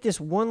 Let's get this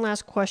one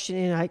last question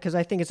in, because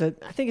I think it's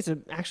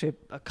actually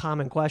a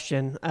common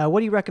question. What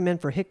do you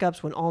recommend for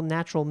hiccups when all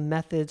natural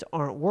methods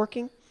aren't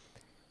working?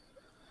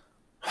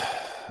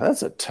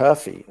 That's a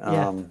toughie.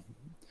 Yeah.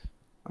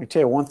 I can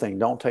tell you one thing: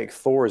 don't take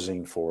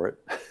Thorazine for it.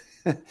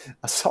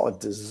 I saw a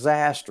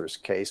disastrous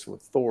case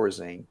with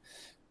Thorazine.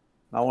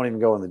 I won't even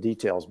go into the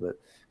details, and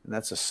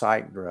that's a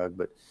psych drug.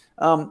 But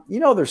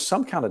there's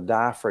some kind of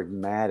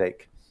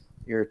diaphragmatic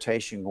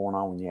irritation going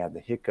on when you have the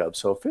hiccups.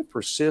 So if it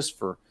persists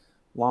for a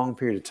long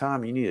period of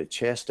time, you need a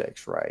chest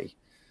X-ray,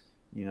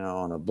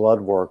 and a blood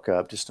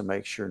workup just to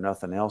make sure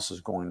nothing else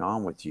is going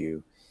on with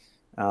you.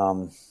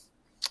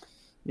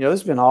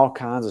 There's been all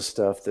kinds of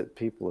stuff that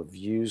people have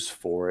used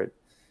for it,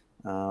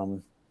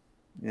 and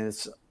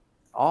it's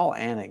all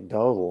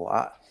anecdotal.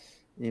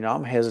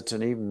 I'm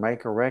hesitant to even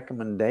make a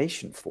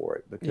recommendation for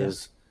it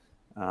because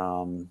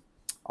all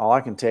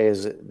I can tell you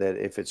is that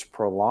if it's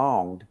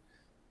prolonged,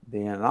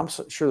 then I'm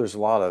sure there's a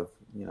lot of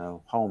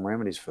home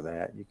remedies for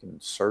that. You can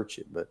search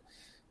it, but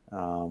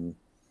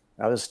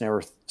I just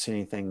never seen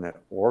anything that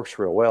works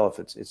real well. If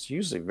it's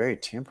usually very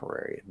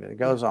temporary. If it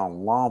goes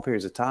on long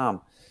periods of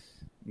time,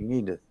 you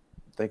need to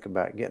think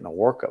about getting a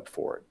workup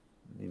for it.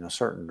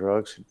 Certain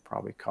drugs could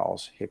probably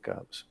cause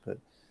hiccups, but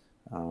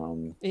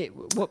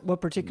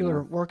what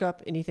particular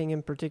workup? Anything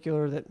in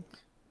particular that?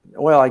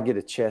 Well, I get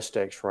a chest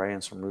X-ray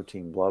and some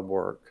routine blood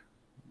work.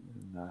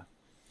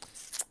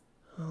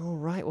 All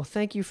right. Well,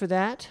 thank you for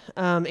that.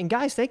 And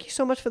guys, thank you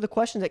so much for the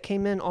questions that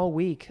came in all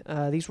week.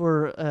 These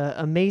were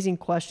amazing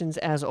questions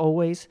as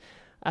always.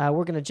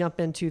 We're going to jump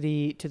into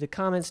the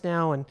comments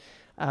now, and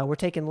we're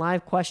taking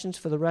live questions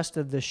for the rest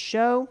of the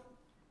show.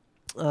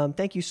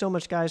 Thank you so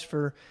much, guys,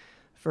 for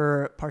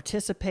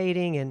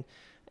participating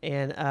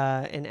and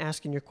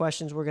asking your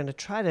questions. We're going to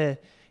try to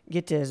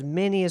get to as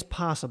many as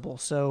possible.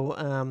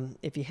 So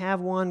if you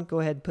have one, go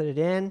ahead and put it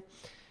in.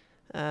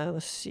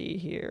 Let's see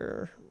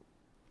here.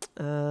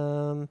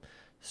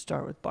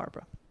 Start with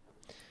Barbara.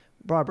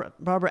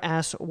 Barbara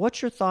asks,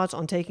 what's your thoughts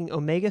on taking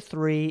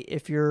omega-3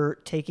 if you're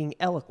taking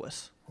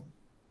Eliquis?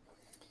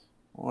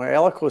 Well,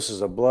 Eliquis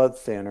is a blood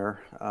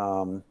thinner,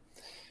 and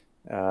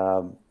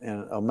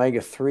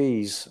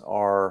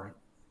omega-3s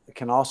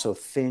can also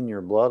thin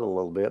your blood a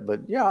little bit. But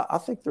yeah, I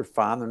think they're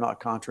fine. They're not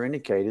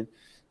contraindicated.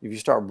 If you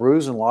start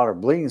bruising a lot or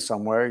bleeding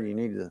somewhere, you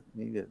need to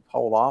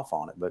hold off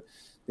on it. But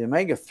the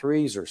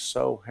omega-3s are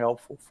so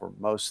helpful for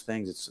most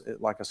things.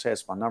 Like I said,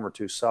 it's my number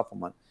 2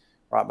 supplement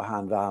right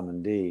behind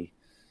vitamin D.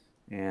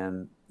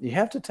 And you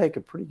have to take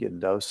a pretty good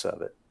dose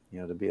of it,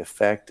 to be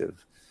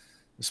effective,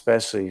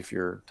 especially if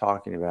you're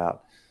talking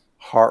about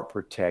heart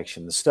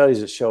protection. The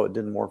studies that show it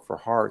didn't work for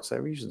hearts, they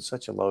were using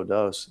such a low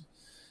dose.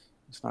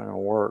 It's not going to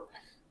work.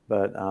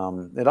 But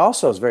it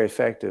also is very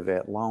effective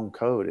at long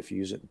COVID if you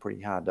use it in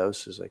pretty high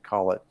doses. They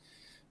call it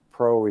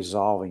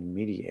pro-resolving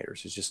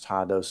mediators. It's just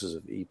high doses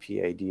of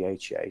EPA,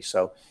 DHA.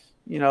 So,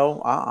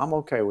 I'm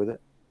okay with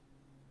it.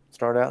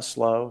 Start out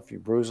slow. If you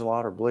bruise a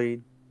lot or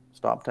bleed,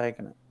 stop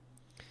taking it.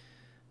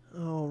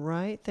 All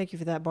right. Thank you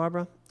for that,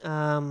 Barbara.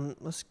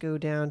 Let's go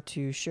down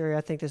to Sherry.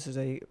 I think this is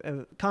a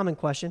common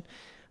question.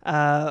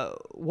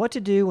 What to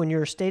do when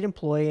you're a state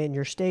employee and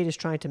your state is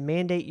trying to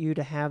mandate you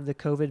to have the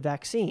COVID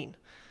vaccine?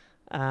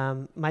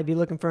 Might be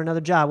looking for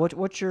another job.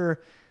 What's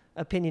your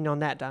opinion on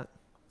that, Doc?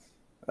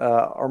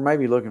 Or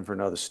maybe looking for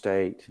another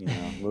state,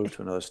 move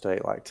to another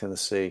state like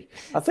Tennessee.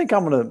 I think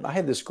I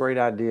had this great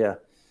idea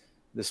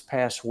this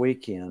past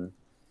weekend.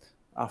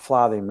 I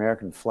fly the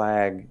American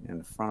flag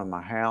in front of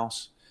my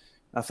house.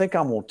 I think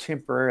I'm going to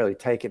temporarily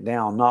take it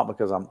down, not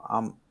because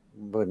I'm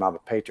really a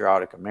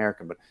patriotic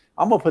American, but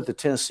I'm going to put the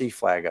Tennessee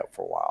flag up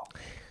for a while.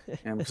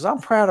 And because I'm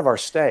proud of our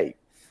state.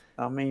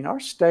 I mean, our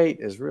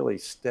state has really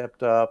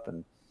stepped up,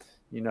 and,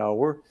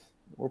 we're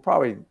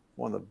probably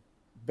one of the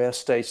best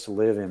states to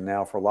live in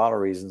now for a lot of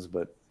reasons,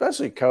 but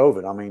especially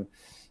COVID. I mean,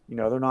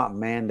 they're not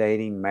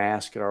mandating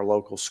masks at our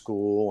local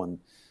school and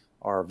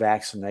our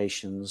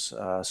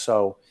vaccinations.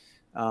 So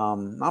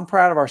I'm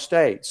proud of our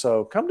state.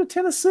 So come to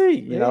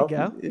Tennessee, There you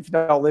go. if you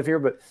don't live here.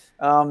 But,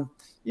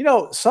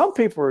 some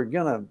people are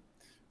going to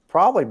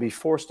probably be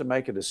forced to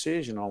make a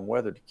decision on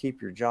whether to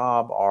keep your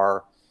job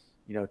or,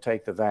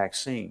 take the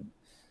vaccine.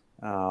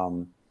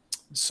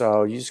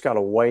 So you just got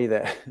to weigh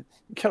that.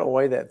 You got to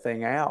weigh that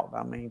thing out.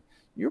 I mean,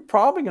 you're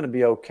probably going to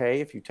be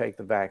okay if you take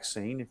the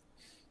vaccine,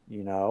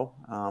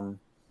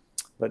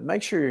 but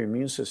make sure your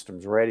immune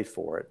system's ready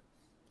for it.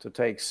 So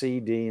take C,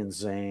 D, and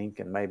zinc,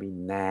 and maybe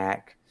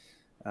NAC,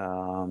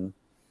 and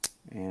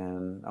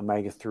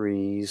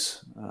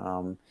omega-3s,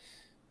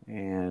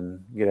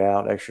 and get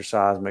out,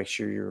 exercise, make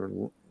sure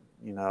you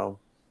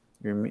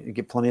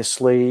get plenty of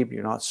sleep,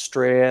 you're not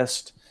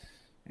stressed,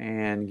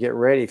 and get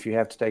ready if you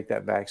have to take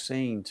that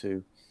vaccine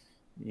to,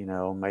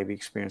 maybe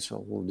experience a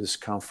little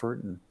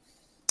discomfort. And,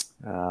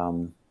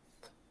 yeah,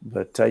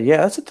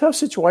 that's a tough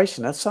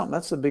situation.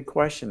 That's a big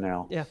question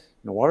now. Yeah.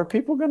 What are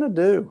people going to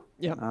do?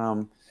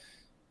 Yeah.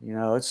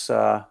 It's,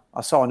 I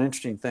saw an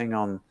interesting thing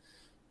on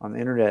the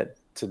internet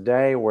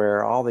today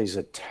where all these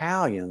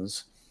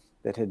Italians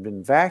that had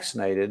been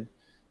vaccinated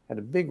had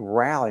a big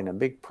rally and a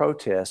big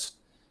protest,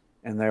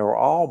 and they were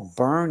all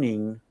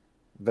burning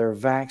their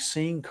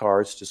vaccine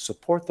cards to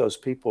support those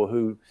people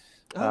who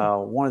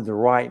wanted the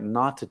right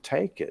not to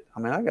take it. I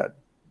mean, I got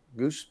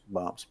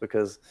goosebumps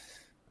because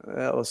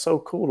it was so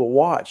cool to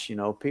watch,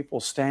 people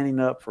standing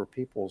up for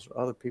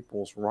other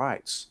people's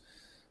rights.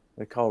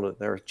 They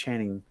were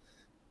chanting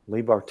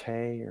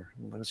liberté, or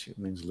it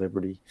means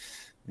liberty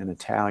in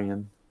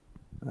Italian.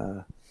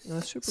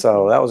 That's super so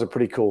cool. That was a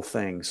pretty cool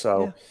thing.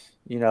 So,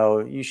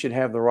 you should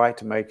have the right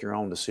to make your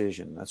own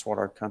decision. That's what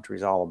our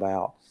country's all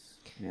about.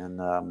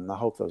 And I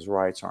hope those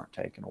rights aren't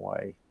taken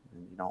away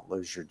and you don't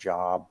lose your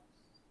job.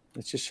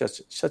 It's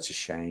just such a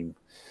shame.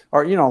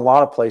 Or, a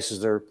lot of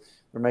places they're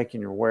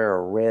making you wear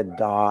a red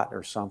dot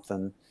or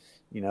something,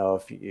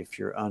 if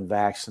you're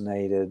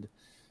unvaccinated.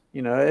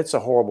 It's a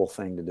horrible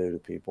thing to do to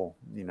people.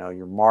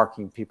 You're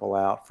marking people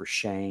out for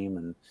shame,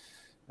 and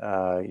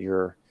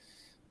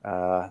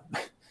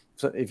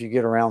so if you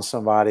get around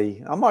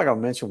somebody, I'm not going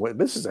to mention what,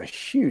 this is a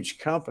huge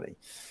company,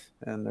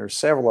 and there's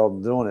several of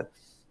them doing it.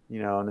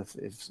 And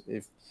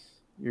if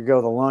you go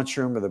to the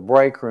lunchroom or the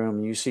break room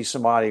and you see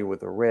somebody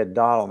with a red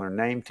dot on their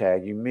name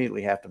tag, you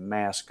immediately have to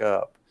mask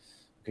up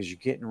because you're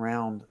getting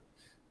around,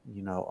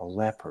 a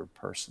leopard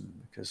person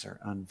because they're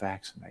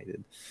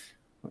unvaccinated.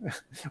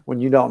 When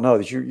you don't know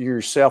that you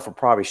yourself are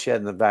probably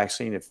shedding the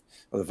vaccine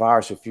or the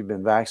virus if you've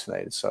been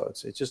vaccinated. So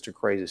it's just a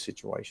crazy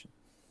situation.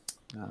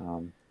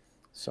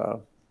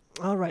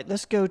 All right,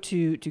 let's go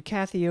to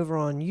Kathy over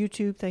on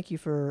YouTube. Thank you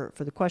for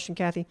the question,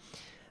 Kathy.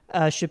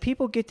 Should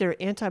people get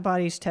their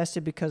antibodies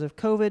tested because of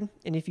COVID?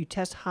 And if you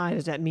test high,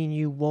 does that mean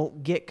you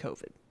won't get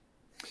COVID?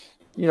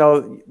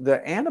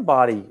 The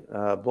antibody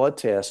blood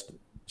test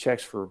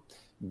checks for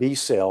B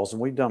cells,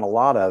 and we've done a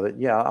lot of it.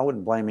 Yeah, I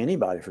wouldn't blame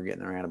anybody for getting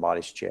their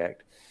antibodies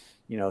checked.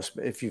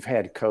 If you've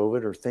had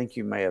COVID or think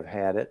you may have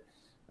had it.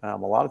 A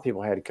lot of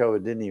people had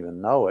COVID, didn't even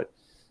know it.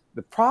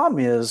 The problem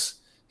is,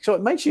 so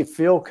it makes you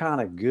feel kind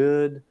of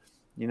good,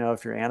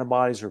 if your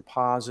antibodies are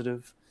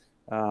positive.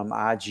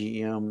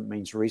 IgM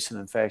means recent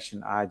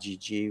infection,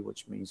 IgG,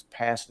 which means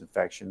past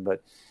infection.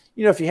 But,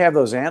 if you have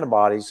those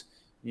antibodies,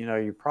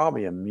 you're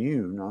probably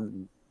immune.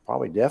 I'm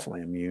probably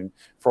definitely immune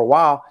for a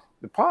while.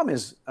 The problem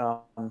is,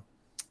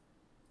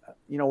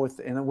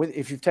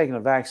 if you've taken a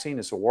vaccine,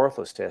 it's a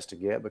worthless test to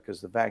get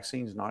because the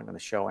vaccine is not going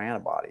to show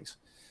antibodies.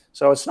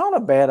 So it's not a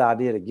bad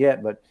idea to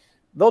get, but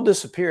they'll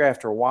disappear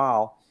after a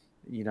while,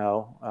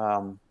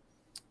 even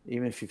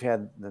if you've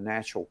had the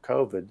natural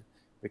COVID,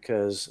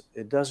 because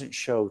it doesn't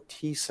show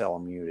T cell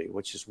immunity,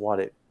 which is what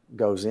it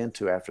goes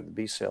into after the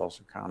B cells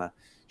kind of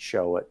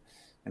show it.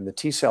 And the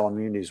T cell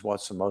immunity is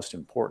what's the most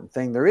important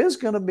thing. There is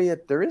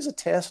a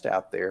test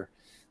out there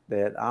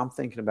that I'm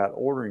thinking about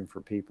ordering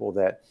for people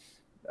that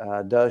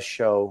does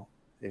show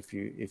if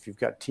you've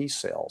got T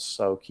cells.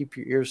 So keep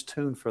your ears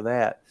tuned for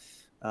that.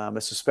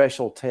 It's a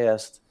special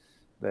test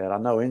that I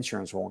know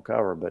insurance won't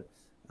cover, but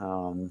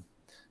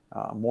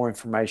more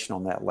information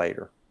on that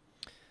later.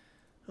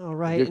 All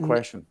right. Good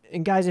question.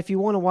 And guys, if you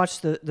want to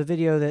watch the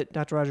video that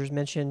Dr. Rogers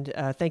mentioned,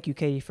 thank you,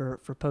 Katie, for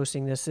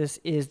posting this. This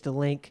is the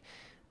link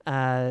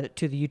to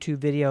the YouTube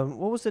video.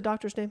 What was the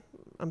doctor's name?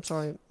 I'm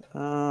sorry.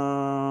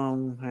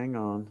 Hang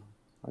on.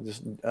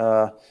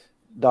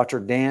 Dr.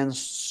 Dan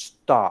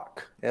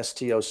Stock,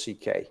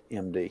 Stock,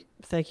 MD.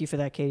 Thank you for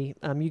that, Katie.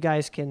 You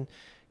guys can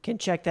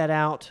check that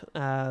out.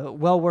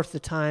 Well worth the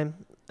time.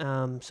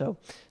 So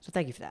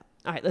thank you for that.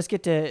 All right, let's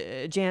get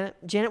to Janet.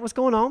 Janet, what's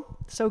going on?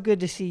 So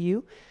good to see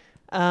you.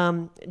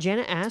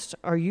 Janet asked,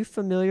 are you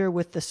familiar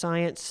with the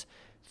Science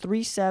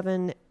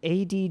 37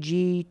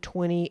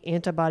 ADG20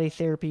 antibody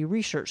therapy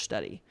research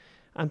study?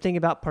 I'm thinking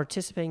about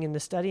participating in the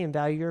study and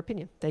value your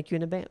opinion. Thank you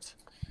in advance.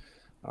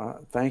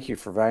 Thank you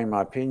for valuing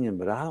my opinion,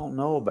 but I don't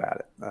know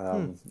about it.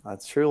 I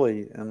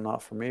truly am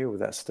not familiar with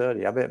that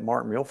study. I bet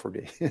Mark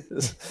Milford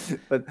is.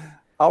 But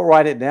I'll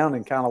write it down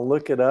and kind of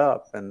look it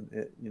up and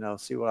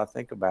see what I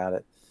think about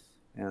it.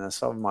 And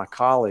some of my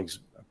colleagues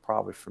are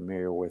probably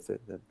familiar with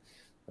it that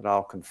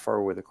I'll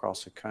confer with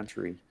across the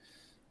country.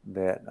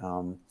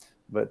 No,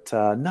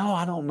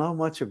 I don't know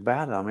much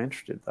about it. I'm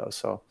interested though,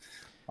 so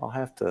I'll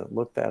have to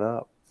look that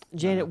up.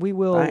 Janet, we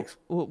will. Thanks.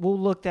 We'll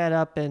look that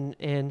up and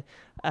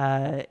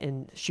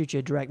shoot you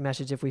a direct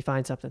message if we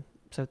find something.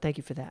 So thank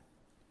you for that.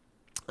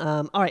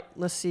 All right,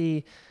 let's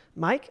see,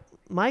 Mike.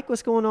 Mike,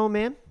 what's going on,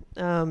 man?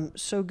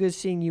 So good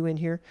seeing you in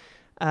here.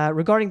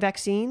 Regarding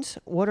vaccines,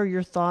 what are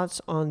your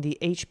thoughts on the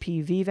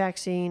HPV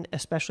vaccine,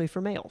 especially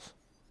for males?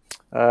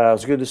 It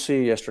was good to see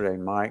you yesterday,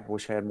 Mike.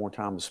 Wish I had more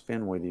time to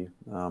spend with you.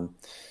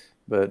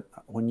 But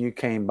when you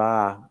came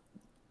by,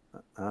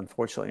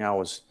 unfortunately, I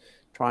was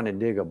trying to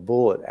dig a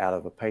bullet out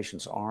of a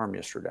patient's arm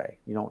yesterday.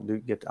 I don't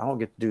get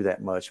to do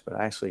that much, but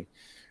I actually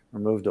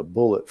removed a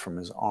bullet from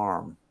his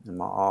arm in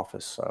my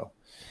office. So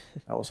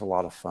that was a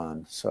lot of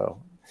fun.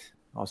 So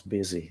I was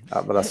busy,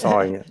 but I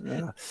saw you.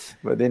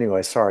 But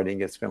anyway, sorry I didn't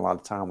get to spend a lot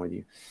of time with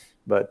you.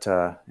 But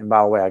and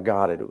by the way, I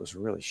got it. It was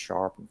really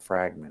sharp and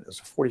fragmented. It was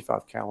a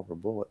 45 caliber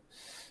bullet.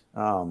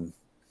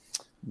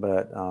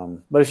 But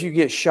if you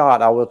get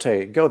shot, I will tell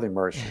you, go to the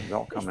emergency room.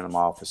 Don't come into my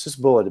office. This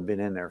bullet had been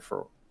in there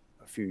for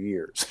a few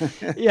years.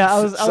 Yeah,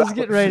 I was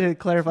getting ready to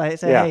clarify it.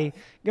 Say, yeah. Hey,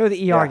 go to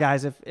the ER,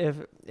 guys,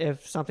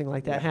 if something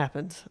like that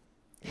happens.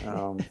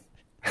 And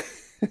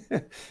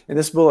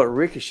this bullet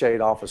ricocheted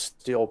off a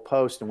steel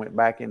post and went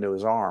back into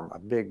his arm. A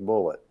big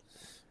bullet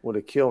would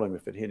have killed him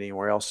if it hit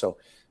anywhere else. So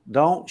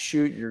don't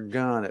shoot your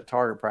gun at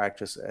target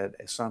practice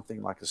at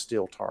something like a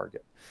steel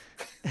target.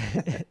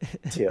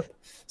 Tip.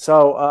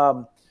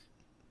 So,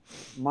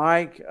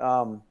 Mike,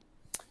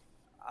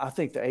 I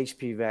think the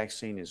HPV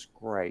vaccine is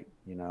great.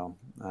 The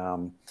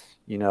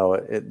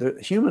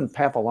human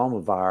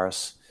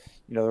papillomavirus,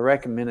 they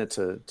recommend it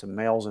to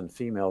males and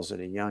females at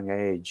a young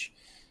age.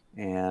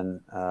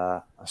 And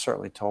I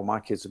certainly told my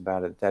kids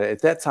about it. That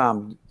at that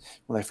time,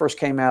 when they first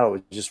came out, it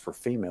was just for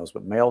females,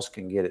 but males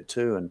can get it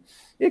too. And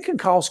it can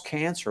cause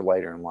cancer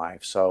later in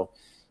life. So,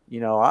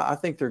 I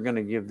think they're going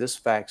to give this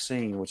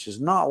vaccine, which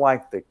is not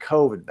like the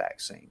COVID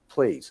vaccine,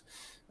 please.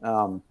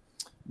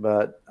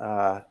 But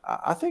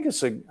I think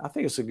it's a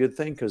good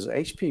thing because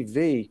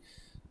HPV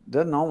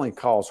doesn't only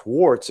cause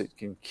warts, it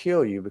can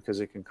kill you because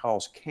it can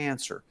cause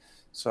cancer.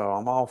 So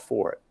I'm all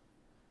for it.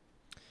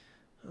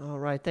 All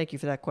right. Thank you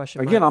for that question.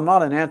 Again, Mike. I'm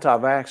not an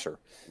anti-vaxxer.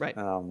 Right.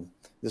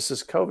 This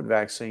COVID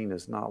vaccine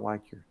is not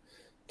like your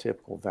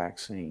typical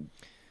vaccine.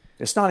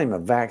 It's not even a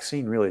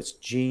vaccine, really. It's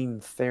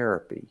gene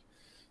therapy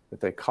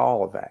that they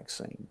call a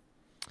vaccine.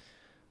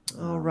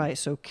 All right.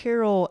 So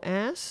Carol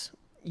asks,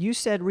 you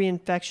said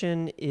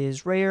reinfection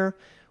is rare.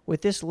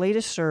 With this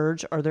latest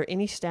surge, are there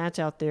any stats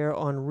out there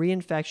on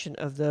reinfection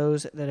of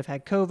those that have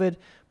had COVID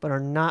but are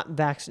not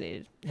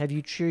vaccinated? Have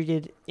you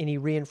treated any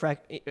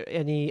reinfections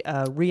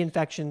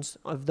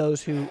of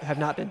those who have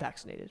not been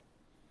vaccinated?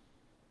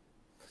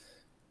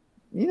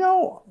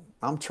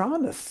 I'm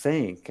trying to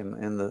think, and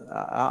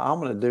I'm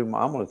going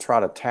to try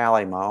to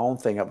tally my own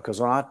thing up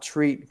because when I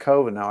treat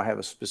COVID now, I have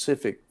a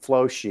specific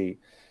flow sheet,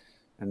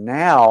 and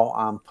now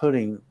I'm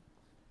putting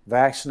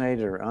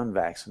vaccinated or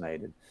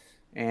unvaccinated,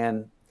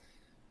 and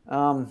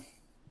I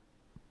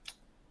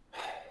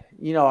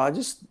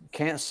just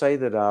can't say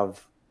that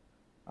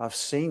I've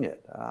seen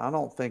it. I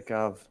don't think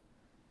I've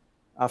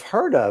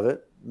heard of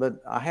it,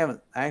 but I haven't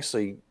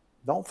actually.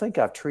 Don't think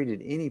I've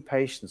treated any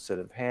patients that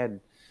have had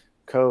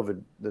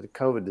COVID, the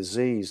COVID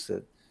disease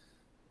that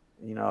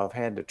I've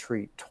had to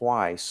treat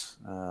twice.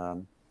 Of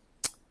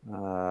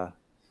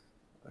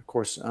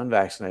course,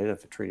 unvaccinated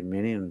I've treated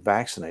many, and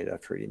vaccinated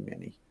I've treated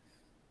many.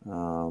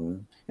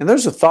 And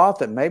there's a thought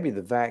that maybe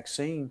the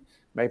vaccine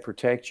may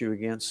protect you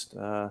against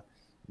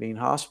being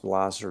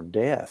hospitalized or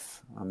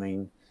death.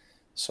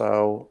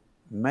 So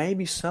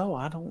maybe so.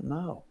 I don't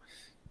know,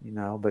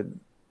 but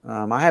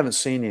I haven't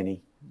seen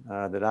any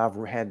that I've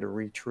had to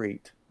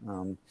retreat.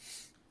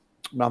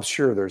 But I'm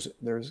sure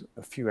there's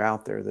a few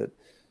out there that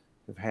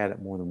have had it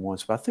more than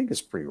once, but I think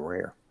it's pretty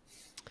rare.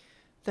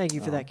 Thank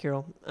you for that,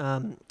 Carol.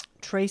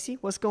 Tracy,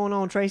 what's going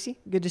on, Tracy?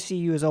 Good to see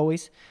you as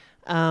always.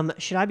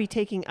 Should I be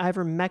taking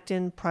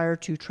ivermectin prior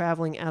to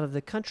traveling out of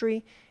the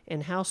country,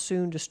 and how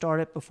soon to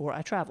start it before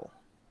I travel?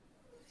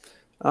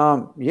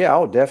 Yeah, I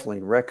would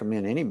definitely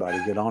recommend anybody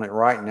get on it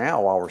right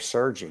now while we're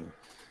surging.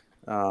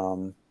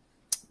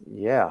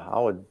 Yeah, I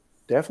would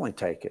definitely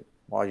take it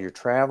while you're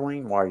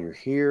traveling, while you're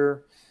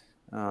here.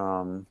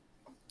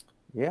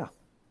 Yeah,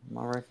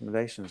 my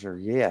recommendations are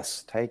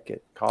yes, take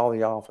it. Call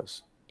the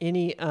office.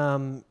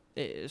 So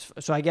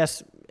I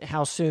guess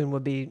how soon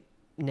would be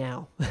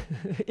now?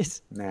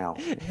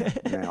 Now's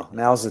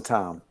the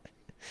time.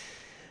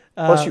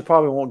 Plus, you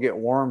probably won't get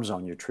worms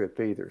on your trip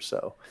either.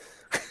 So,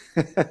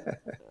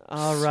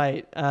 all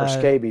right. Or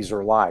scabies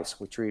or lice.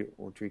 We'll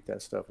treat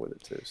that stuff with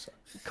it too. So,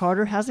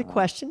 Carter has a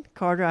question.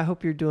 Carter, I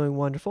hope you're doing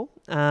wonderful.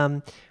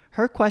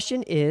 Her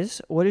question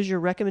is, what is your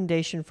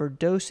recommendation for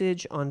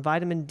dosage on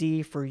vitamin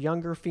D for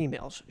younger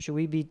females? Should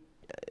we be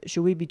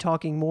should we be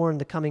talking more in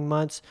the coming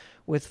months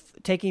with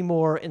taking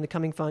more in the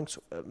coming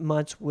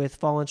months with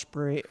fall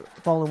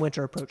and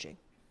winter approaching?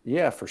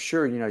 Yeah, for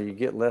sure. You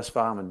get less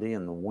vitamin D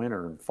in the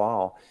winter and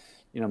fall.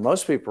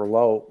 Most people are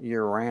low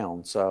year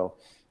round. So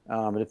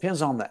it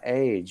depends on the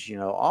age.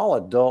 All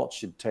adults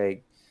should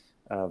take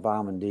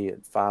vitamin D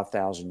at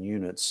 5,000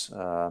 units.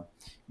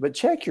 But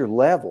check your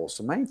levels.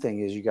 The main thing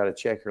is you got to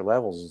check your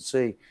levels and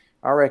see.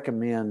 I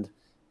recommend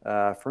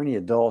for any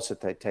adults that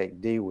they take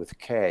D with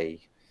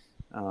K.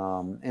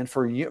 And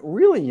for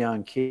really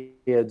young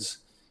kids,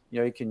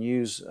 you can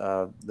use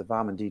the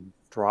vitamin D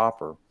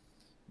dropper.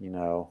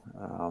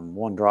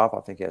 One drop, I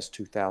think, has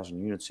 2,000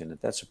 units in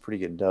it. That's a pretty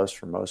good dose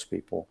for most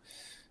people.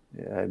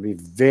 It'd be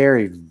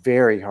very,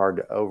 very hard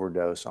to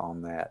overdose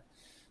on that.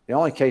 The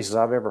only cases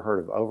I've ever heard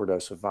of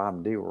overdose of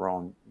vitamin D were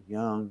on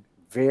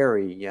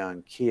very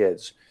young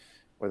kids,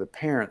 where the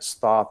parents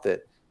thought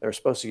that they were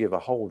supposed to give a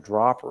whole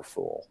dropper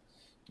full,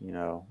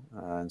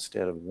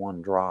 instead of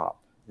one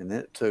drop. And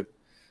then it took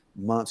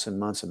months and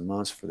months and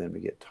months for them to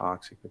get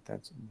toxic, but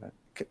that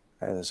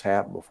has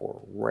happened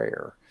before,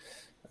 rare.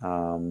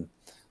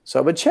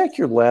 But check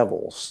your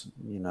levels,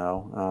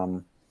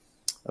 of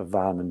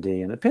vitamin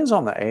D, and it depends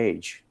on the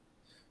age.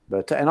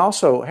 And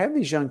also have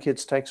these young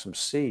kids take some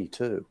C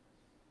too,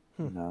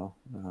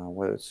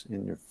 whether it's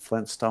in your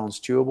Flintstones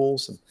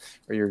chewables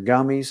or your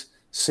gummies.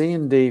 C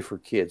and D for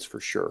kids for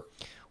sure.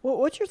 Well,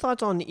 what's your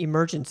thoughts on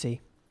emergency?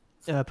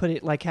 Put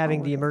it like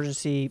having the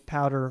emergency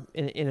powder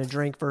in a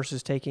drink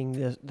versus taking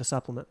the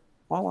supplement.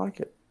 I like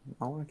it.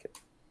 All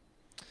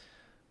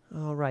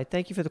right.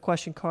 Thank you for the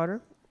question,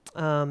 Carter.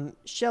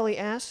 Shelly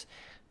asks,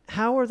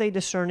 how are they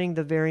discerning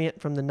the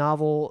variant from the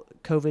novel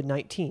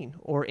COVID-19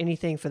 or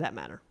anything for that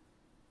matter?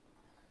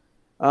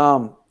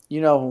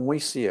 When we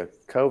see a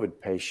COVID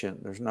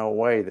patient, there's no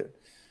way that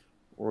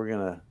we're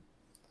going to,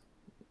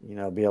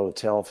 be able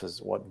to tell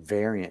what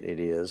variant it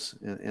is.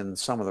 And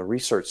some of the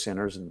research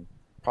centers and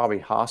probably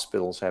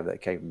hospitals have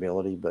that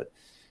capability, but,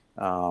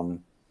 for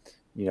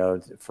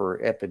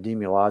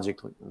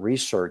epidemiologic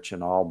research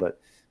and all. But,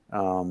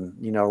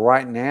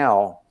 right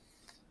now,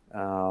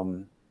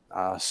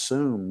 I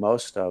assume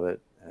most of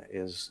it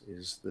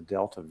is the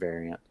Delta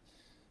variant.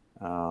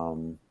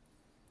 And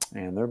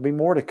there'll be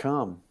more to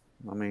come.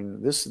 I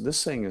mean,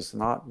 this thing is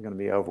not going to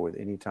be over with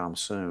anytime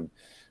soon.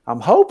 I'm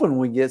hoping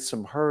we get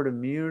some herd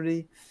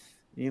immunity.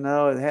 It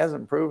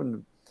hasn't proven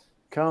to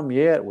come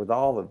yet with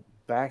all the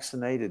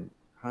vaccinated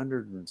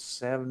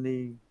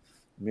 170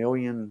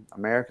 million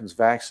Americans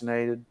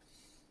vaccinated.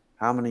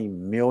 How many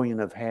million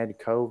have had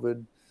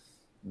COVID?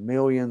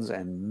 Millions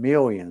and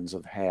millions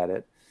have had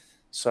it.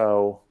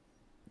 So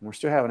we're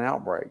still having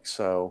outbreaks.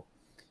 So,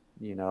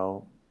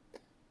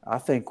 I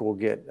think we'll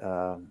get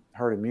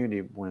herd immunity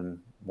when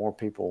more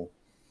people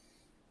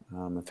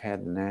have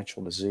had the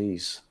natural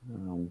disease.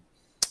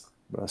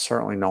 But I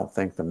certainly don't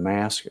think the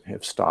masks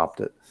have stopped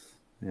it,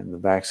 and the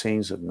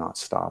vaccines have not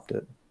stopped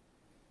it.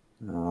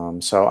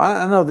 So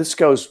I know this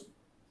goes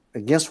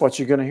against what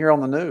you're going to hear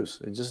on the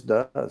news. It just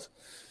does.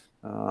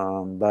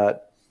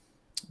 But,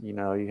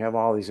 you have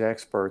all these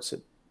experts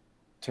that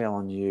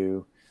telling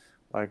you,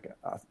 like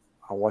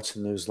I watched the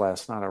news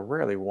last night. I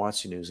rarely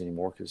watch the news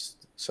anymore because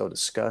it's so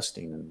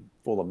disgusting and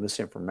full of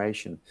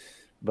misinformation.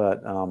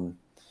 But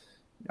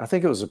I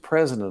think it was the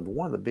president of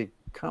one of the big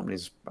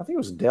companies. I think it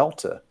was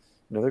Delta.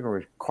 They're going to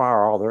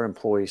require all their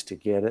employees to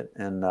get it.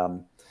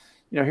 And,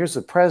 here's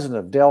the president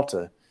of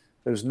Delta,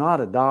 who's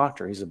not a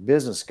doctor. He's a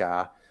business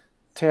guy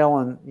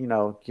telling,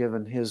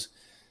 given his,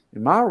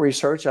 in my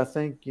research, I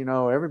think,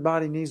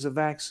 everybody needs a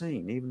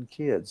vaccine, even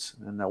kids.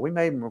 And we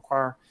may even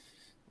require,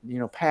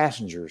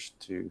 passengers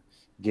to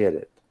get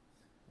it.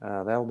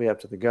 That'll be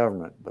up to the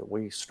government, but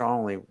we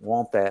strongly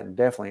want that. And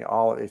definitely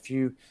if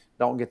you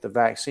don't get the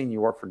vaccine, you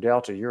work for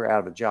Delta, you're out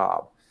of a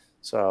job.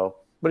 So,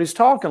 but he's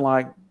talking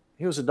like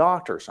he was a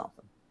doctor or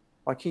something,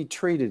 like he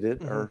treated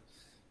it or,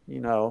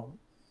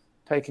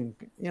 taking,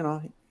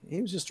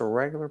 he was just a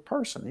regular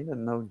person. He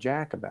didn't know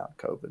jack about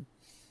COVID.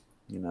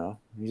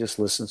 He just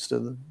listens to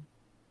the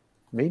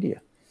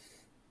media,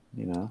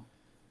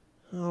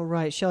 All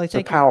right, Shelly, It's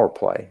a power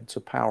play. It's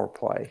a power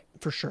play.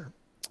 For sure.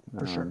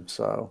 For sure.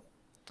 So,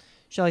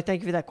 Shelly,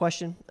 thank you for that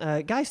question.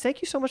 Guys,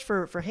 thank you so much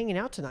for hanging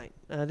out tonight.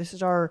 This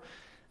is our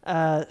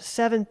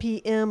 7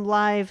 p.m.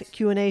 live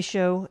Q&A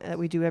show that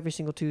we do every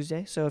single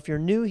Tuesday. So if you're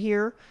new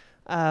here,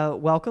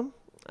 welcome.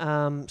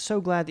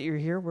 So glad that you're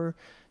here. We're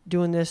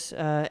doing this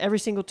every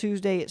single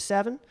Tuesday at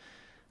 7.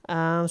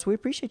 So we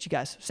appreciate you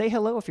guys. Say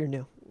hello if you're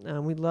new.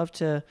 We'd love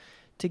to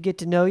get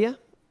to know you.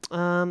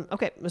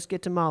 Okay, let's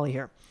get to Molly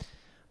here.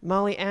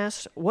 Molly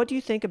asks, what do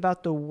you think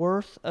about the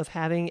worth of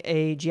having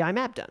a GI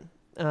map done?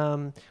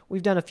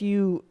 We've done a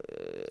few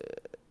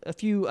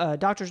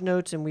doctor's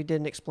notes, and we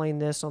didn't explain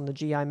this on the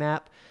GI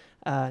map.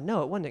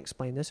 No, it wasn't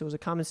explain this. It was a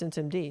Common Sense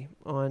MD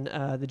on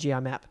the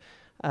GI map.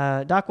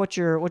 Doc, what's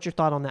your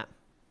thought on that?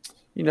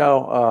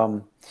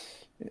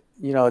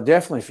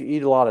 Definitely if you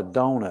eat a lot of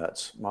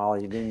donuts,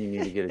 Molly, then you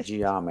need to get a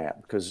GI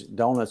map because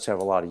donuts have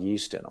a lot of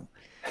yeast in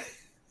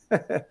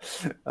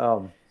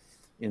them.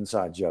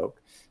 Inside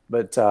joke.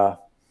 But,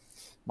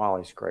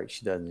 Molly's great.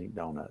 She doesn't eat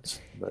donuts,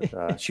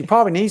 but she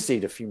probably needs to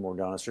eat a few more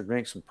donuts or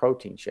drink some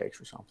protein shakes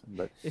or something.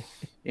 But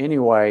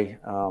anyway,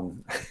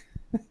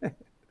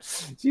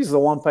 she's the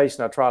one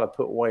patient I try to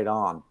put weight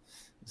on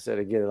instead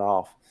of get it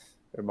off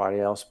everybody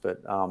else.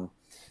 But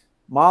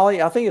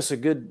Molly, I think it's a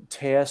good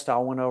test. I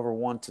went over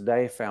one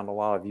today, found a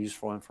lot of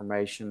useful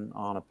information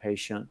on a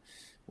patient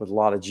with a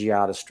lot of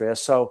GI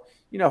distress. So,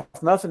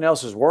 if nothing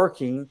else is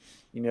working,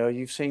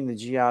 you've seen the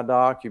GI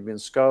doc, you've been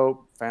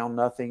scoped, found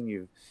nothing,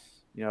 you've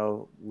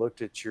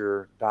looked at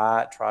your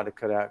diet, tried to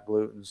cut out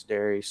glutens,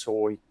 dairy,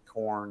 soy,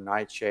 corn,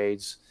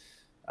 nightshades,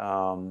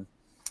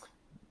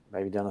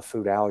 maybe done a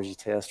food allergy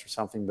test or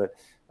something. But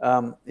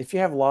if you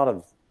have a lot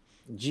of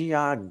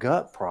GI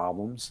gut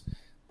problems,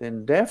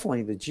 then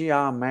definitely the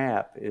GI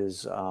map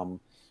is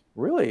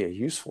really a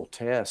useful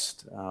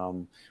test.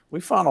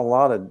 We found a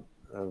lot of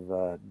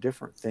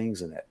different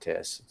things in that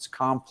test. It's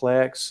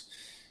complex.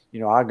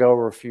 I go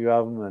over a few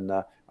of them, and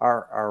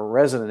our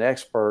resident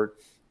expert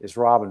is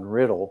Robin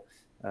Riddle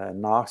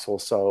in Knoxville,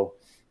 so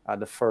I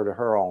defer to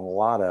her on a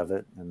lot of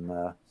it.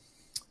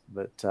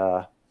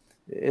 But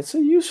it's a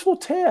useful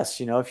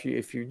test.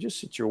 If you're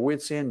just at your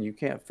wits' end, you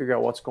can't figure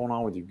out what's going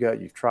on with your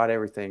gut, you've tried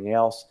everything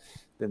else,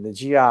 then the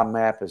GI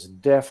map is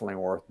definitely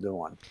worth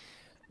doing.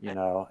 It's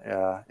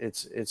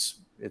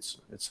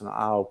an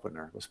eye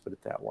opener. Let's put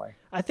it that way.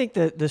 I think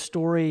the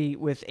story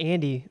with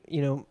Andy,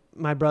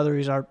 my brother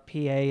who's our PA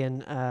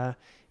in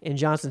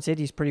Johnson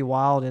City is pretty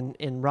wild,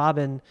 and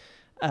Robin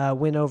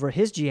went over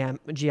his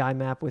GI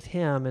map with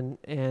him,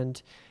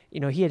 and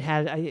he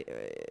had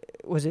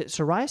was it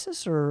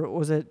psoriasis or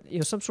was it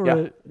some sort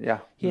of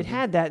he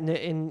had that,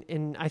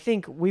 and I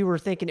think we were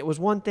thinking it was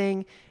one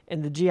thing,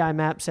 and the GI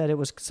map said it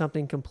was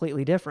something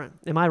completely different.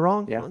 Am I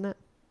wrong on that?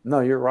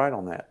 No, you're right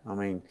on that. I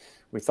mean,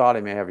 we thought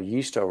he may have a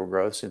yeast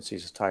overgrowth since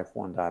he's a type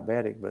 1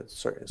 diabetic, but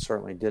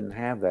certainly didn't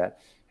have that.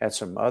 Had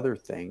some other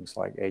things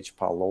like H.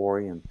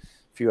 pylori and a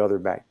few other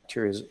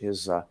bacteria.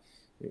 His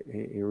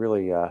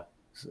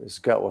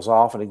gut was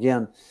off. And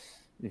again,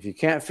 if you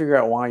can't figure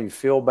out why you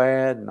feel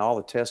bad and all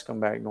the tests come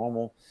back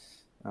normal,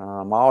 I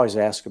always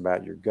ask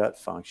about your gut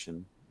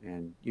function,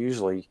 and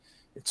usually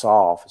it's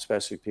off,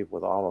 especially people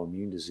with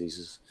autoimmune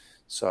diseases.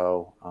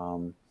 So,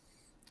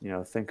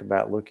 think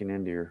about looking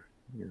into your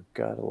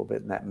gut a little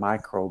bit, and that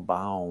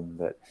microbiome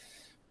that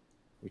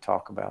we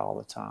talk about all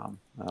the time.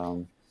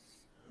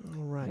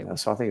 Right.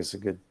 So I think it's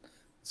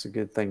a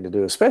good thing to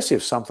do, especially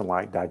if something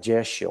like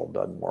Digest Shield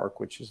doesn't work,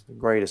 which is the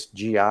greatest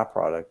GI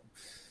product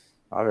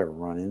I've ever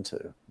run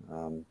into.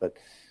 But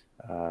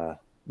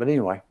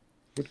anyway,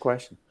 good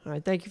question. All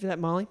right, thank you for that,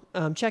 Molly.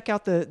 Check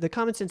out the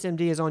Common Sense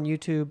MD is on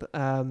YouTube.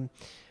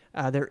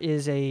 There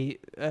is I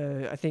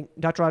think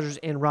Dr. Rogers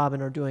and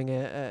Robin are doing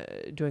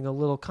a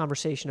little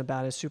conversation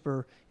about it.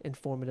 Super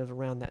informative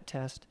around that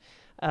test.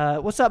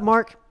 What's up,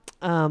 Mark?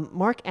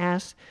 Mark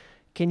asks,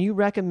 can you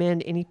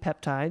recommend any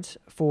peptides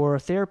for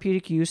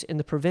therapeutic use in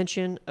the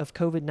prevention of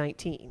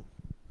COVID-19?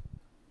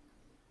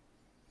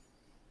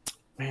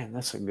 Man,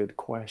 that's a good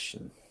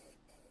question.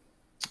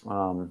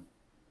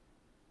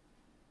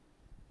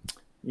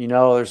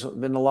 There's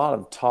been a lot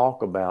of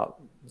talk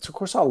about, of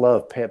course, I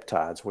love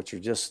peptides, which are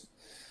just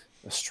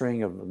a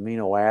string of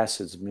amino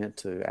acids meant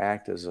to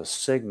act as a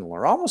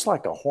signaler, almost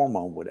like a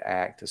hormone would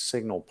act to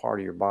signal part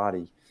of your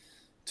body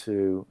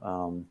to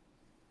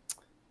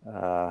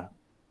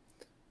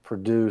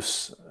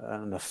produce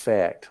an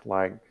effect,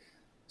 like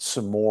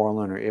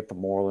Samorelin or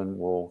Ipamorelin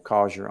will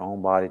cause your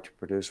own body to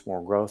produce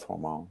more growth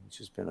hormone, which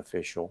is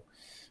beneficial,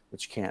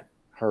 which can't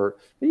hurt.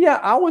 But yeah,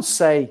 I would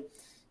say,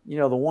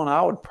 the one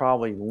I would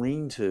probably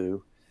lean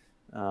to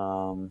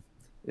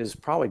is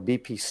probably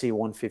BPC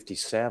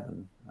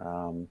 157.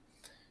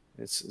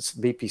 It's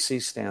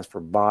BPC stands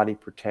for Body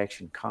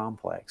Protection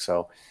Complex.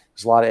 So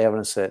there's a lot of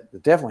evidence that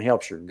it definitely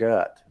helps your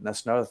gut. And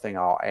that's another thing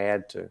I'll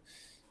add to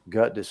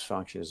gut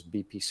dysfunction is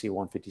BPC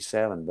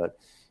 157. But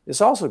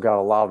it's also got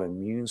a lot of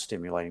immune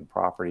stimulating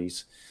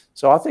properties.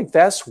 So I think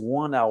that's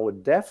one I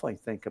would definitely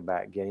think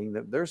about getting.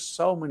 There's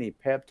so many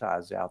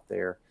peptides out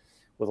there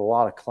with a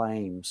lot of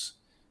claims.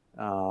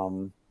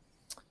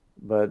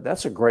 But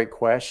that's a great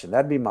question.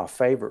 That'd be my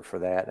favorite for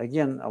that.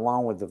 Again,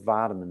 along with the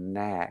vitamin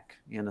NAC,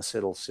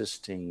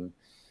 N-acetylcysteine,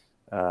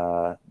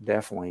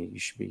 definitely you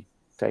should be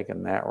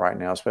taking that right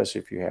now, especially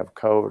if you have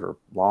COVID or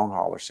long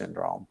hauler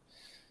syndrome.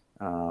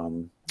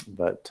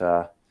 But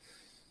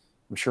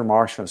I'm sure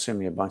Mark's going to send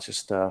me a bunch of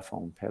stuff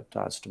on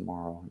peptides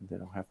tomorrow, and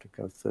then I'll have to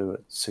go through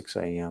at 6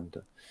 a.m.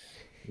 to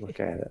look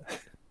at it.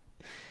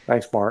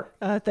 Thanks, Mark.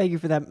 Thank you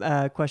for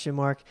that question,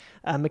 Mark.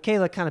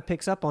 Michaela kind of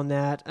picks up on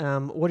that.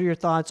 What are your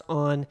thoughts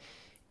on,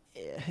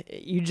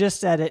 you just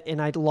said it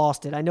and I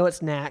lost it. I know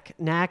it's NAC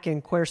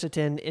and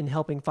quercetin in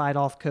helping fight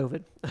off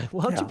COVID.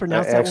 Why don't you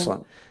pronounce that?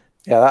 Excellent.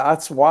 Yeah,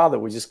 that's wild that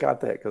we just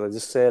got that because I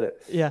just said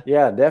it.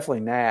 Yeah,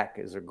 definitely NAC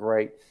is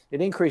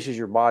it increases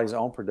your body's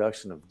own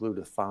production of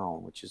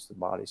glutathione, which is the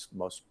body's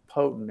most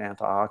potent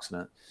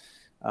antioxidant.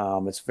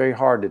 It's very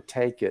hard to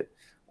take it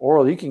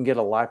oral. You can get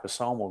a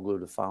liposomal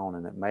glutathione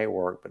and it may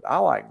work, but I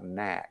like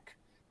NAC,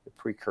 the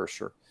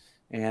precursor.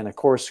 And of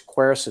course,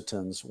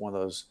 quercetin's one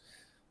of those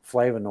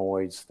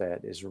flavonoids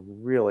that is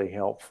really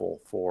helpful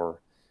for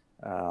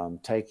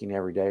taking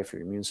every day for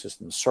your immune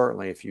system.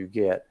 Certainly, if you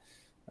get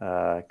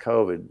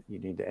COVID, you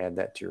need to add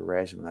that to your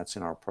regimen. That's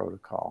in our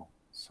protocol.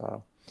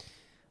 So,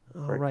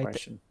 great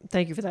question.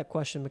 Thank you for that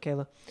question,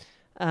 Michaela.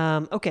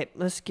 Okay,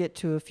 let's get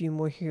to a few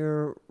more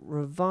here.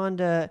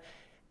 Ravonda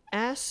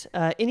asks,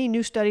 any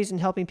new studies in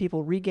helping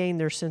people regain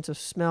their sense of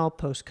smell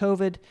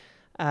post-COVID?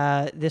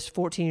 This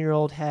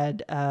 14-year-old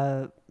had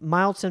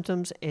mild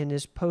symptoms and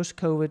is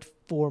post-COVID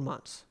 4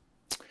 months.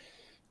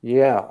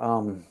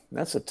 Yeah,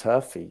 that's a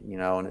toughie,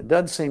 and it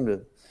doesn't seem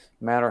to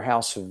matter how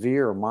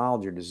severe or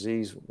mild your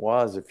disease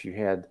was if you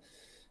had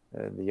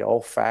the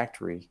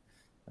olfactory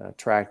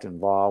tract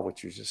involved,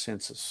 which is your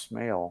sense of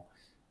smell.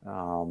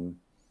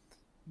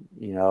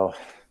 You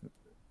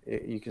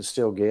can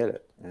still get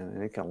it,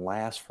 and it can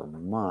last for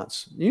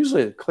months.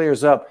 Usually it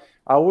clears up.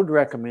 I would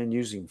recommend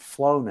using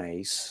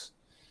Flonase,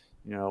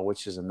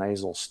 which is a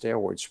nasal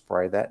steroid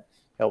spray. That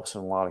helps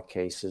in a lot of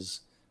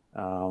cases.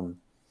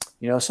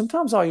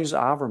 Sometimes I'll use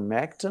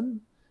ivermectin.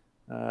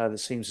 That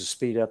seems to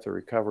speed up the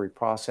recovery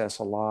process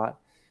a lot.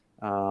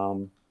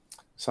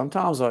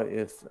 Sometimes,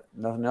 if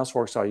nothing else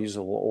works, I'll use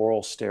a little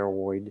oral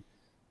steroid.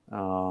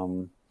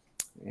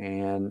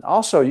 And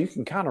also, you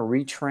can kind of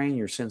retrain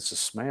your sense of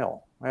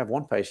smell. I have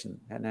one patient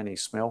who hadn't had any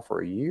smell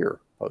for a year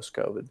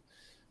post-COVID.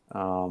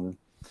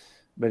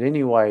 But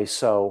anyway,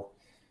 so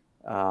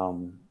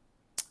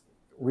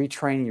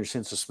retraining your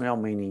sense of smell,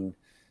 meaning,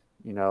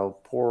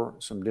 pour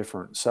some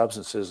different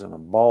substances in a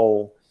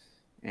bowl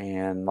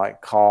and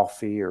like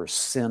coffee or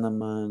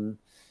cinnamon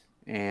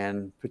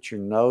and put your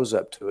nose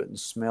up to it and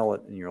smell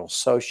it, and you'll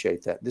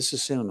associate that. This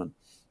is cinnamon.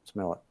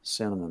 Smell it,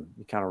 cinnamon.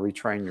 You kind of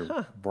retrain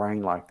your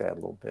brain like that a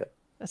little bit.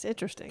 That's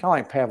interesting. Kind of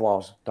like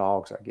Pavlov's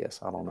dogs, I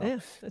guess. I don't know. Yeah,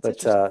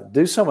 but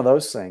do some of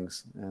those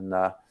things and,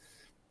 look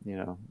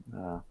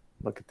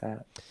at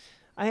that.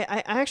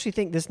 I actually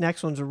think this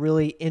next one's a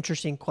really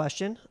interesting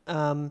question.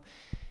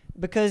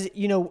 Because,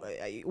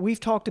 we've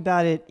talked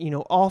about it,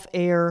 off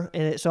air.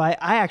 And so I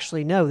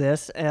actually know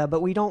this,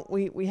 but we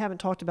haven't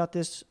talked about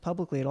this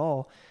publicly at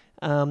all.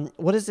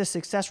 What is the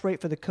success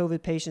rate for the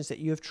COVID patients that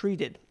you have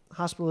treated?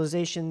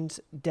 Hospitalizations,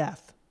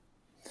 death?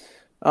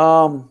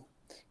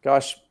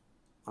 Gosh,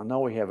 I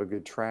know we have a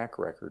good track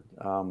record.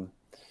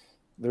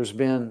 There's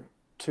been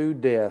 2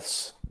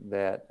 deaths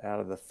that out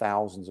of the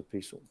thousands of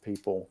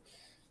people,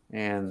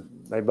 and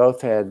they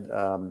both had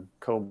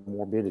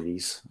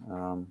comorbidities.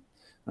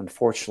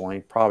 Unfortunately,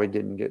 probably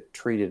didn't get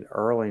treated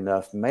early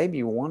enough.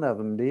 Maybe one of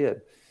them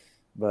did,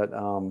 but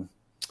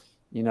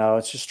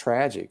it's just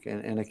tragic.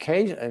 And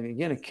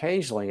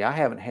occasionally, I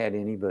haven't had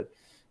any, but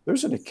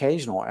there's an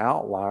occasional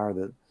outlier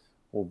that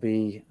will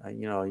be, a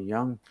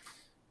young,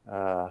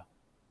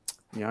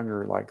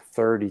 younger, like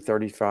 30,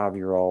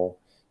 35-year-old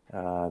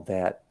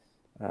that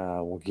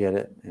will get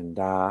it and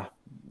die,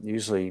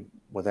 usually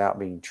without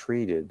being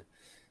treated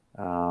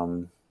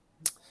until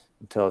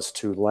it's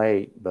too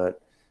late.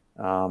 But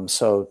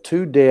so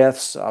 2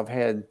 deaths. I've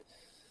had,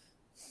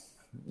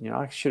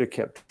 I should have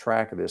kept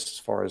track of this as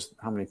far as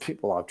how many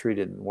people I've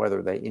treated and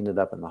whether they ended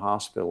up in the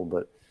hospital.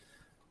 But,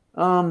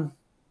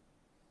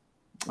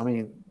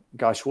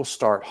 gosh, we'll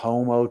start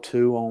home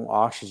O2 on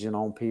oxygen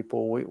on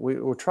people.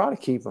 We'll try to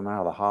keep them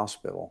out of the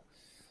hospital.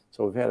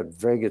 So we've had a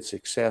very good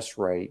success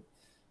rate.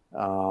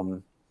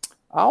 I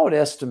would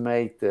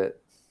estimate that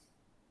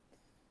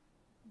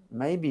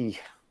maybe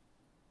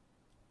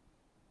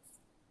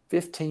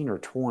 15 or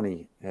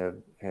 20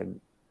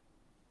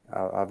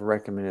 I've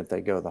recommended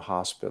they go to the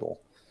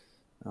hospital.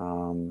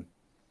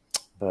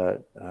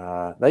 But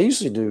they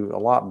usually do a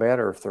lot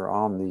better if they're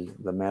on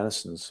the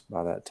medicines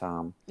by that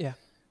time. Yeah.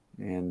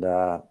 And,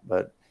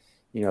 but,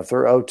 if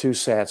their O2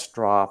 sats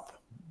drop,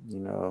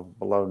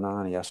 below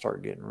 90, I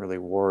start getting really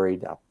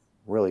worried. I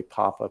really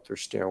pop up their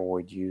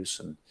steroid use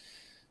and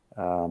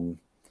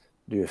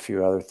do a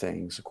few other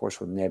things. Of course,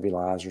 with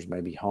nebulizers,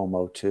 maybe home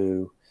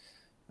O2.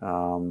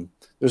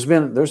 There's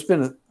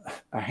been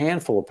a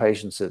handful of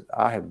patients that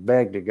I have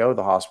begged to go to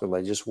the hospital.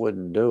 They just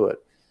wouldn't do it,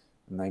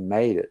 and they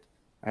made it.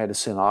 I had to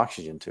send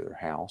oxygen to their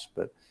house,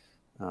 but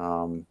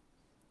a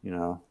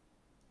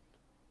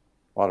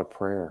lot of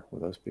prayer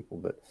with those people.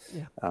 But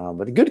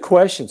but a good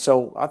question.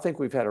 So I think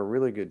we've had a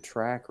really good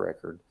track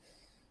record,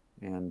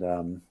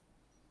 and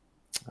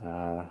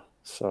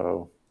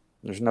so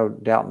there's no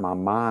doubt in my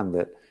mind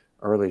that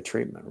early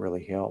treatment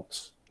really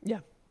helps. Yeah.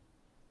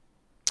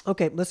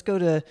 Okay, let's go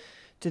to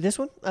this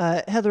one.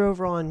 Heather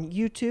over on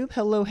YouTube.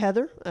 Hello,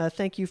 Heather.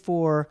 Thank you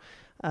for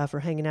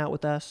hanging out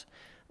with us.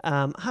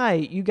 Hi,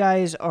 you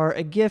guys are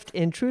a gift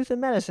in truth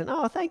and medicine.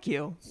 Oh, thank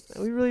you.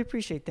 We really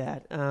appreciate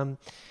that.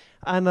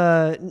 I'm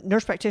a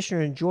nurse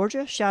practitioner in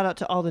Georgia. Shout out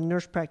to all the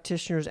nurse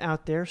practitioners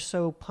out there.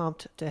 So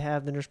pumped to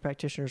have the nurse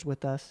practitioners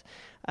with us.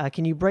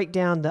 Can you break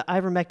down the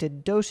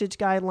ivermectin dosage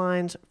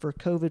guidelines for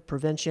COVID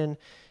prevention,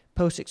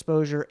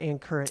 post-exposure, and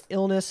current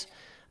illness?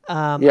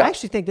 I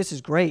actually think this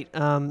is great.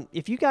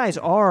 If you guys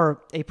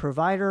are a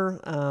provider,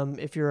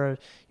 if you're a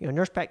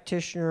nurse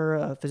practitioner,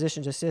 a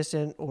physician's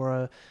assistant,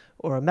 or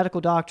a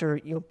medical doctor,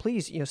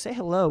 please say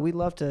hello. We'd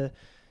love to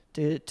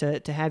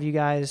to have you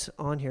guys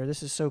on here.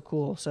 This is so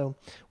cool. So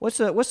what's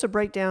the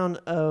breakdown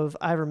of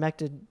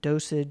ivermectin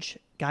dosage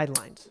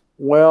guidelines?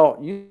 Well,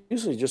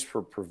 usually just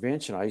for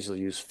prevention, I usually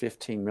use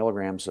 15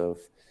 milligrams of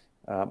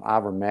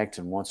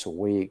ivermectin once a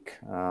week.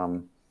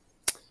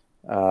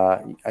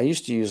 I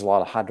used to use a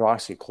lot of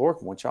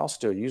hydroxychloroquine, which I'll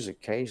still use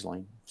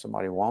occasionally. If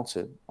somebody wants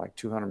it, like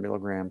 200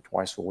 milligram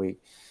twice a week.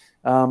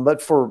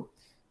 But for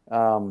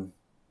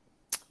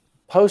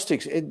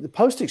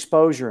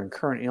post-exposure and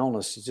current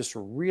illness, it just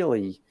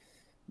really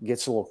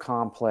gets a little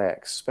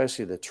complex,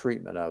 especially the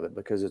treatment of it,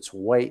 because it's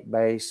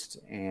weight-based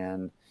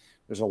and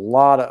there's a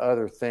lot of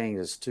other things.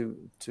 It's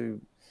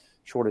too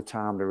short a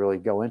time to really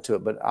go into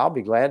it. But I'll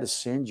be glad to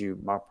send you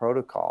my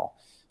protocol,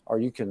 or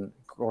you can,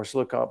 of course,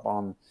 look up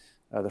on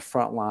the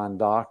Frontline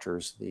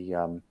Doctors,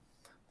 the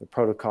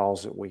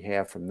protocols that we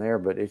have from there.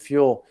 But if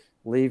you'll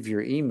leave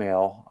your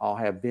email, I'll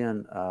have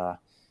Ben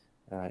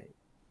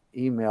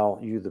email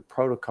you the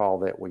protocol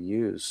that we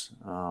use.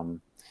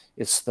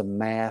 It's the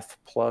Math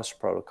Plus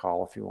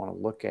protocol, if you want to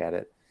look at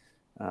it.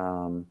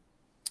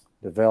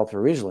 Developed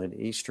originally at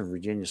the Eastern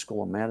Virginia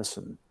School of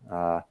Medicine,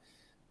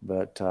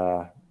 but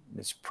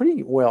it's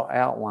pretty well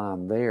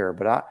outlined there.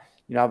 But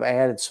I've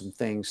added some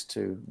things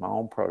to my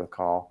own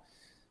protocol.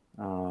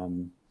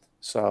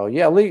 So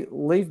yeah,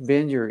 leave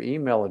Ben your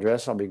email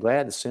address. I'll be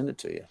glad to send it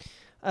to you.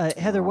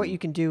 Heather, what you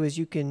can do is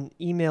you can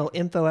email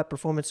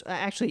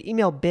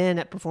email Ben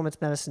at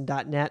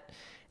performancemedicine.net,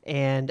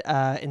 and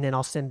then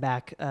I'll send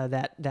back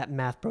that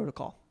math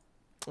protocol.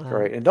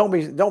 Great. And don't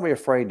be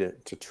afraid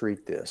to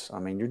treat this. I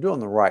mean, you're doing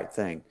the right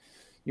thing.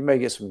 You may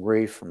get some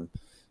grief from,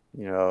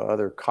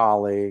 other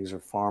colleagues or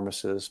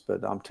pharmacists,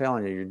 but I'm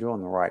telling you, you're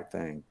doing the right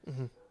thing.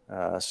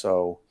 Mm-hmm.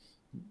 So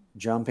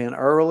jump in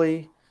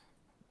early,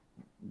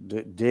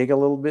 dig a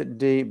little bit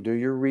deep, do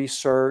your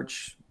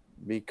research,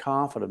 be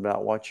confident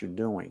about what you're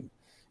doing.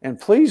 And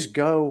please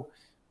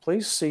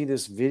see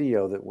this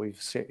video that we've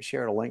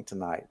shared a link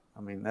tonight.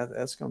 I mean,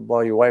 that's going to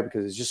blow you away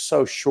because it's just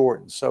so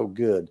short and so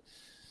good.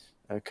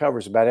 It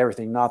covers about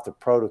everything, not the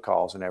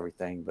protocols and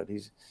everything, but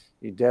he's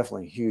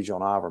definitely huge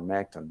on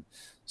ivermectin.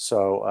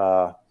 So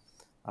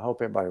I hope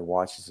everybody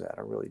watches that.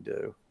 I really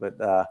do. But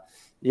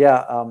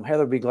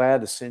Heather, be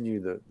glad to send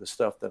you the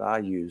stuff that I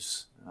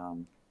use.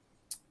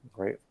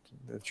 Great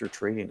that you're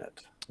treating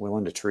it,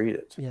 willing to treat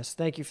it. Yes,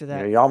 thank you for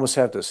that. You almost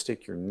have to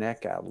stick your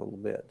neck out a little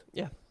bit.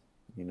 Yeah.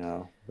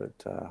 But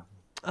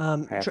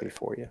happy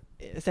for you.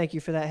 Thank you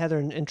for that, Heather.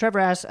 And Trevor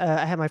asked,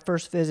 I had my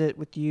first visit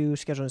with you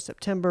scheduled in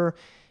September.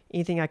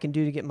 Anything I can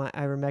do to get my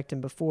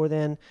ivermectin before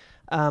then?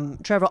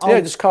 Trevor,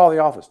 just call the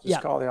office.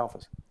 Call the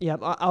office. Yeah,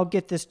 I'll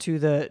get this to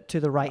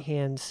the right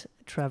hands,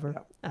 Trevor.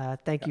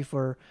 Thank you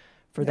for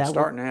that.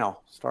 Start now.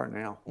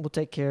 We'll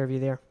take care of you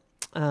there.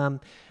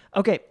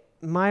 Okay,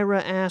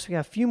 Myra asked. We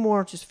got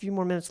just a few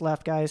more minutes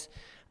left, guys.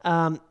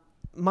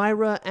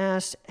 Myra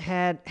asked,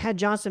 had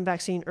Johnson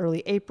vaccine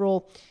early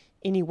April.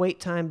 Any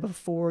wait time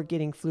before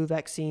getting flu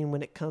vaccine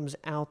when it comes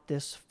out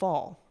this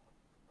fall?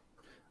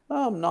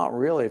 Not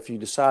really. If you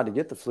decide to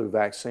get the flu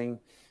vaccine,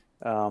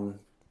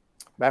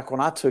 back when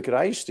I took it,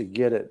 I used to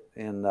get it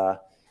in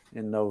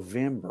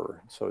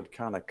November, so it'd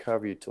kind of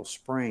cover you till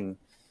spring.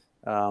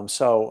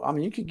 So I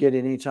mean, you could get it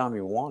anytime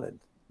you wanted,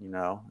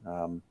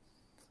 and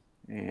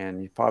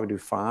you'd probably do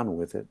fine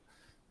with it.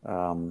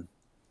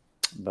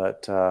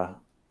 But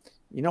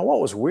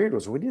what was weird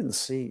was we didn't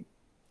see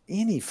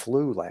any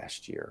flu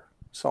last year.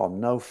 We saw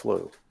no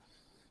flu.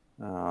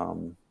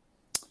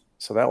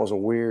 So that was a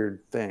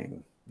weird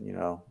thing,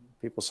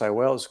 People say,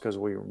 well, it's because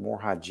we were more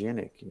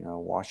hygienic,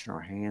 washing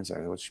our hands,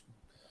 which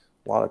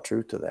a lot of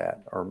truth to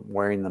that, or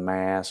wearing the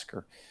mask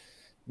or,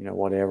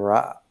 whatever.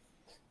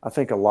 I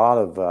think a lot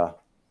of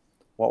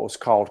what was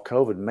called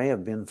COVID may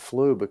have been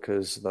flu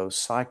because those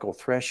cycle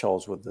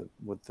thresholds with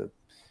the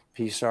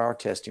PCR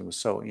testing was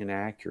so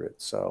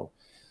inaccurate. So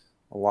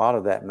a lot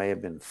of that may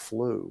have been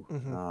flu.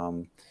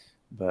 Mm-hmm.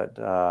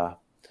 But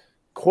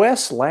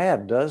Quest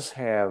Lab does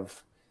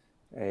have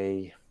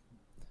a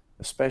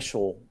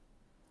special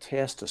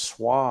test, a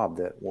swab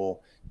that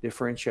will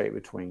differentiate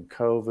between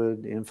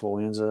COVID,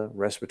 influenza,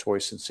 respiratory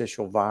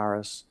syncytial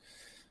virus,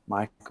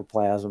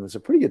 mycoplasma. It's a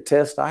pretty good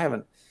test. I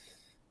haven't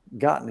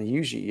gotten to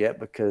use it yet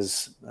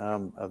because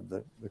of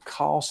the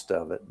cost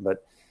of it,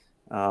 but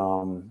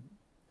the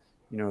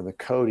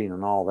coding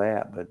and all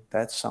that. But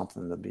that's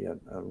something to be a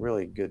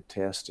really good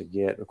test to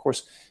get. Of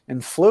course,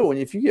 and flu. And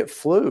if you get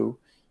flu,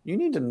 you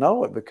need to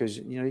know it because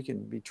you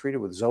can be treated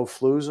with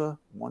Xofluza,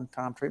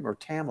 one-time treatment, or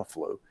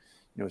Tamiflu.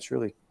 It's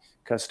really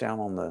cuts down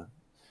on the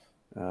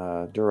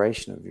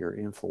duration of your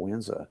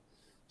influenza.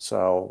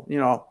 So,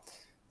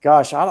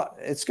 gosh,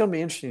 it's going to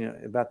be interesting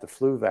about the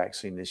flu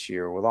vaccine this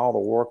year with all the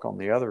work on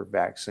the other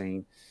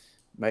vaccine.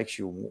 Makes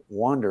you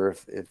wonder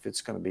if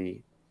it's going to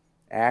be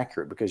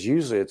accurate because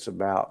usually it's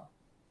about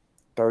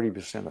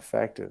 30%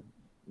 effective,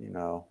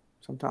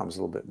 sometimes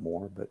a little bit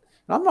more. But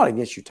I'm not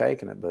against you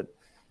taking it, but,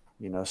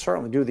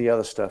 certainly do the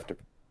other stuff to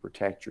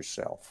protect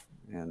yourself.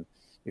 And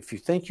if you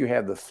think you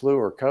have the flu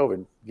or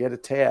COVID, get a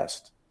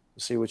test to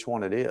see which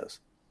one it is.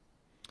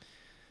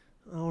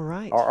 All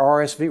right.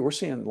 RSV, we're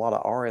seeing a lot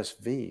of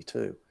RSV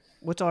too.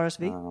 What's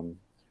RSV?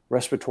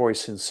 Respiratory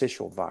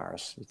syncytial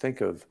virus. You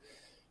think of,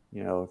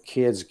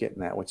 kids getting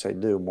that, which they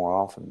do more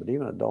often, but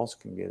even adults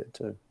can get it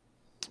too.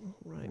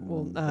 Right.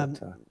 Well,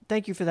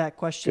 thank you for that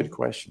question. Good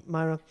question,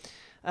 Myra.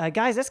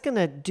 Guys, that's going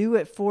to do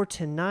it for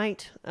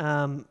tonight.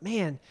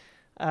 Man,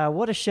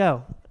 what a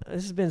show.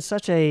 This has been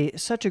such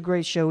a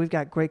great show. We've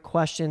got great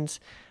questions.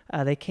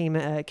 They came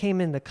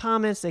in the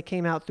comments. They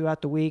came out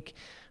throughout the week.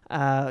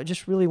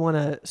 Just really want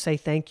to say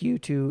thank you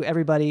to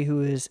everybody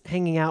who is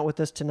hanging out with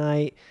us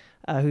tonight,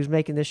 who's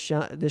making this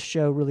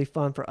show really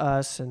fun for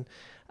us. And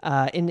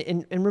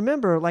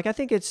remember, like, I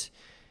think it's,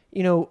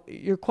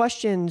 your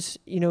questions,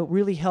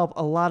 really help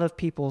a lot of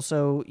people.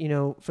 So,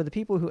 for the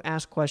people who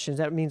ask questions,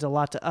 that means a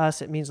lot to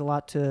us. It means a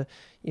lot to,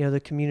 the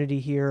community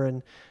here.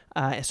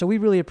 And so we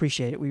really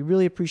appreciate it. We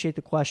really appreciate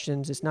the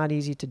questions. It's not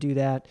easy to do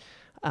that.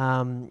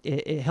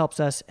 It helps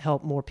us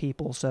help more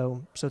people.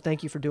 So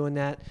thank you for doing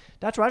that.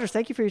 Dr. Rogers,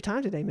 thank you for your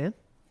time today, man.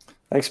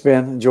 Thanks,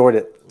 Ben. Enjoyed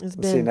it. We'll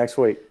see you next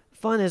week.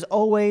 Fun as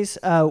always.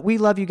 We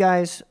love you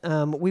guys.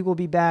 We will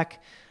be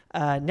back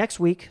next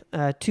week,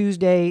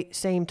 Tuesday,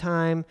 same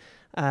time.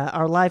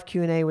 Our live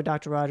Q&A with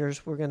Dr.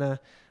 Rogers. We're going to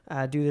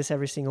do this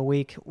every single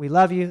week. We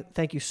love you.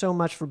 Thank you so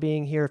much for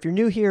being here. If you're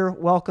new here,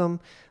 welcome.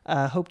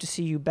 Hope to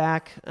see you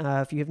back.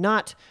 If you have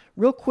not,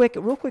 real quick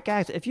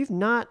act, if you've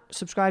not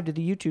subscribed to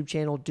the YouTube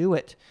channel, do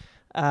it.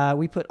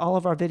 We put all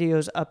of our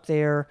videos up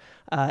there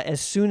as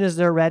soon as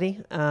they're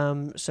ready.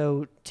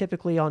 So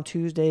typically on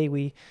Tuesday,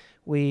 we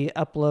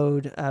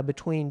upload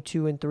between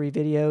 2 and 3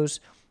 videos.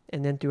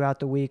 And then throughout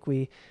the week,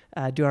 we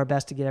do our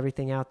best to get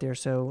everything out there.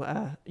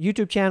 So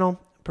YouTube channel,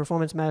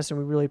 Performance Medicine,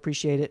 we really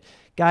appreciate it.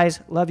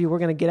 Guys, love you. We're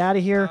going to get out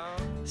of here.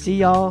 See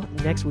y'all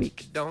next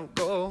week. Don't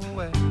go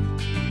away.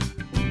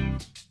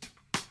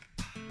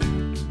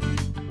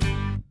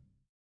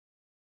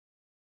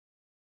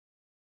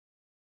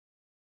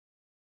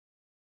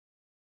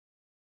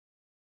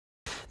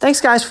 Thanks,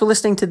 guys, for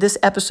listening to this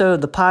episode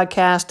of the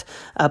podcast.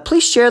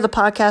 Please share the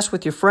podcast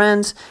with your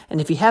friends.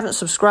 And if you haven't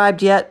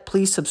subscribed yet,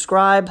 please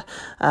subscribe.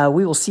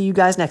 We will see you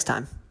guys next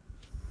time.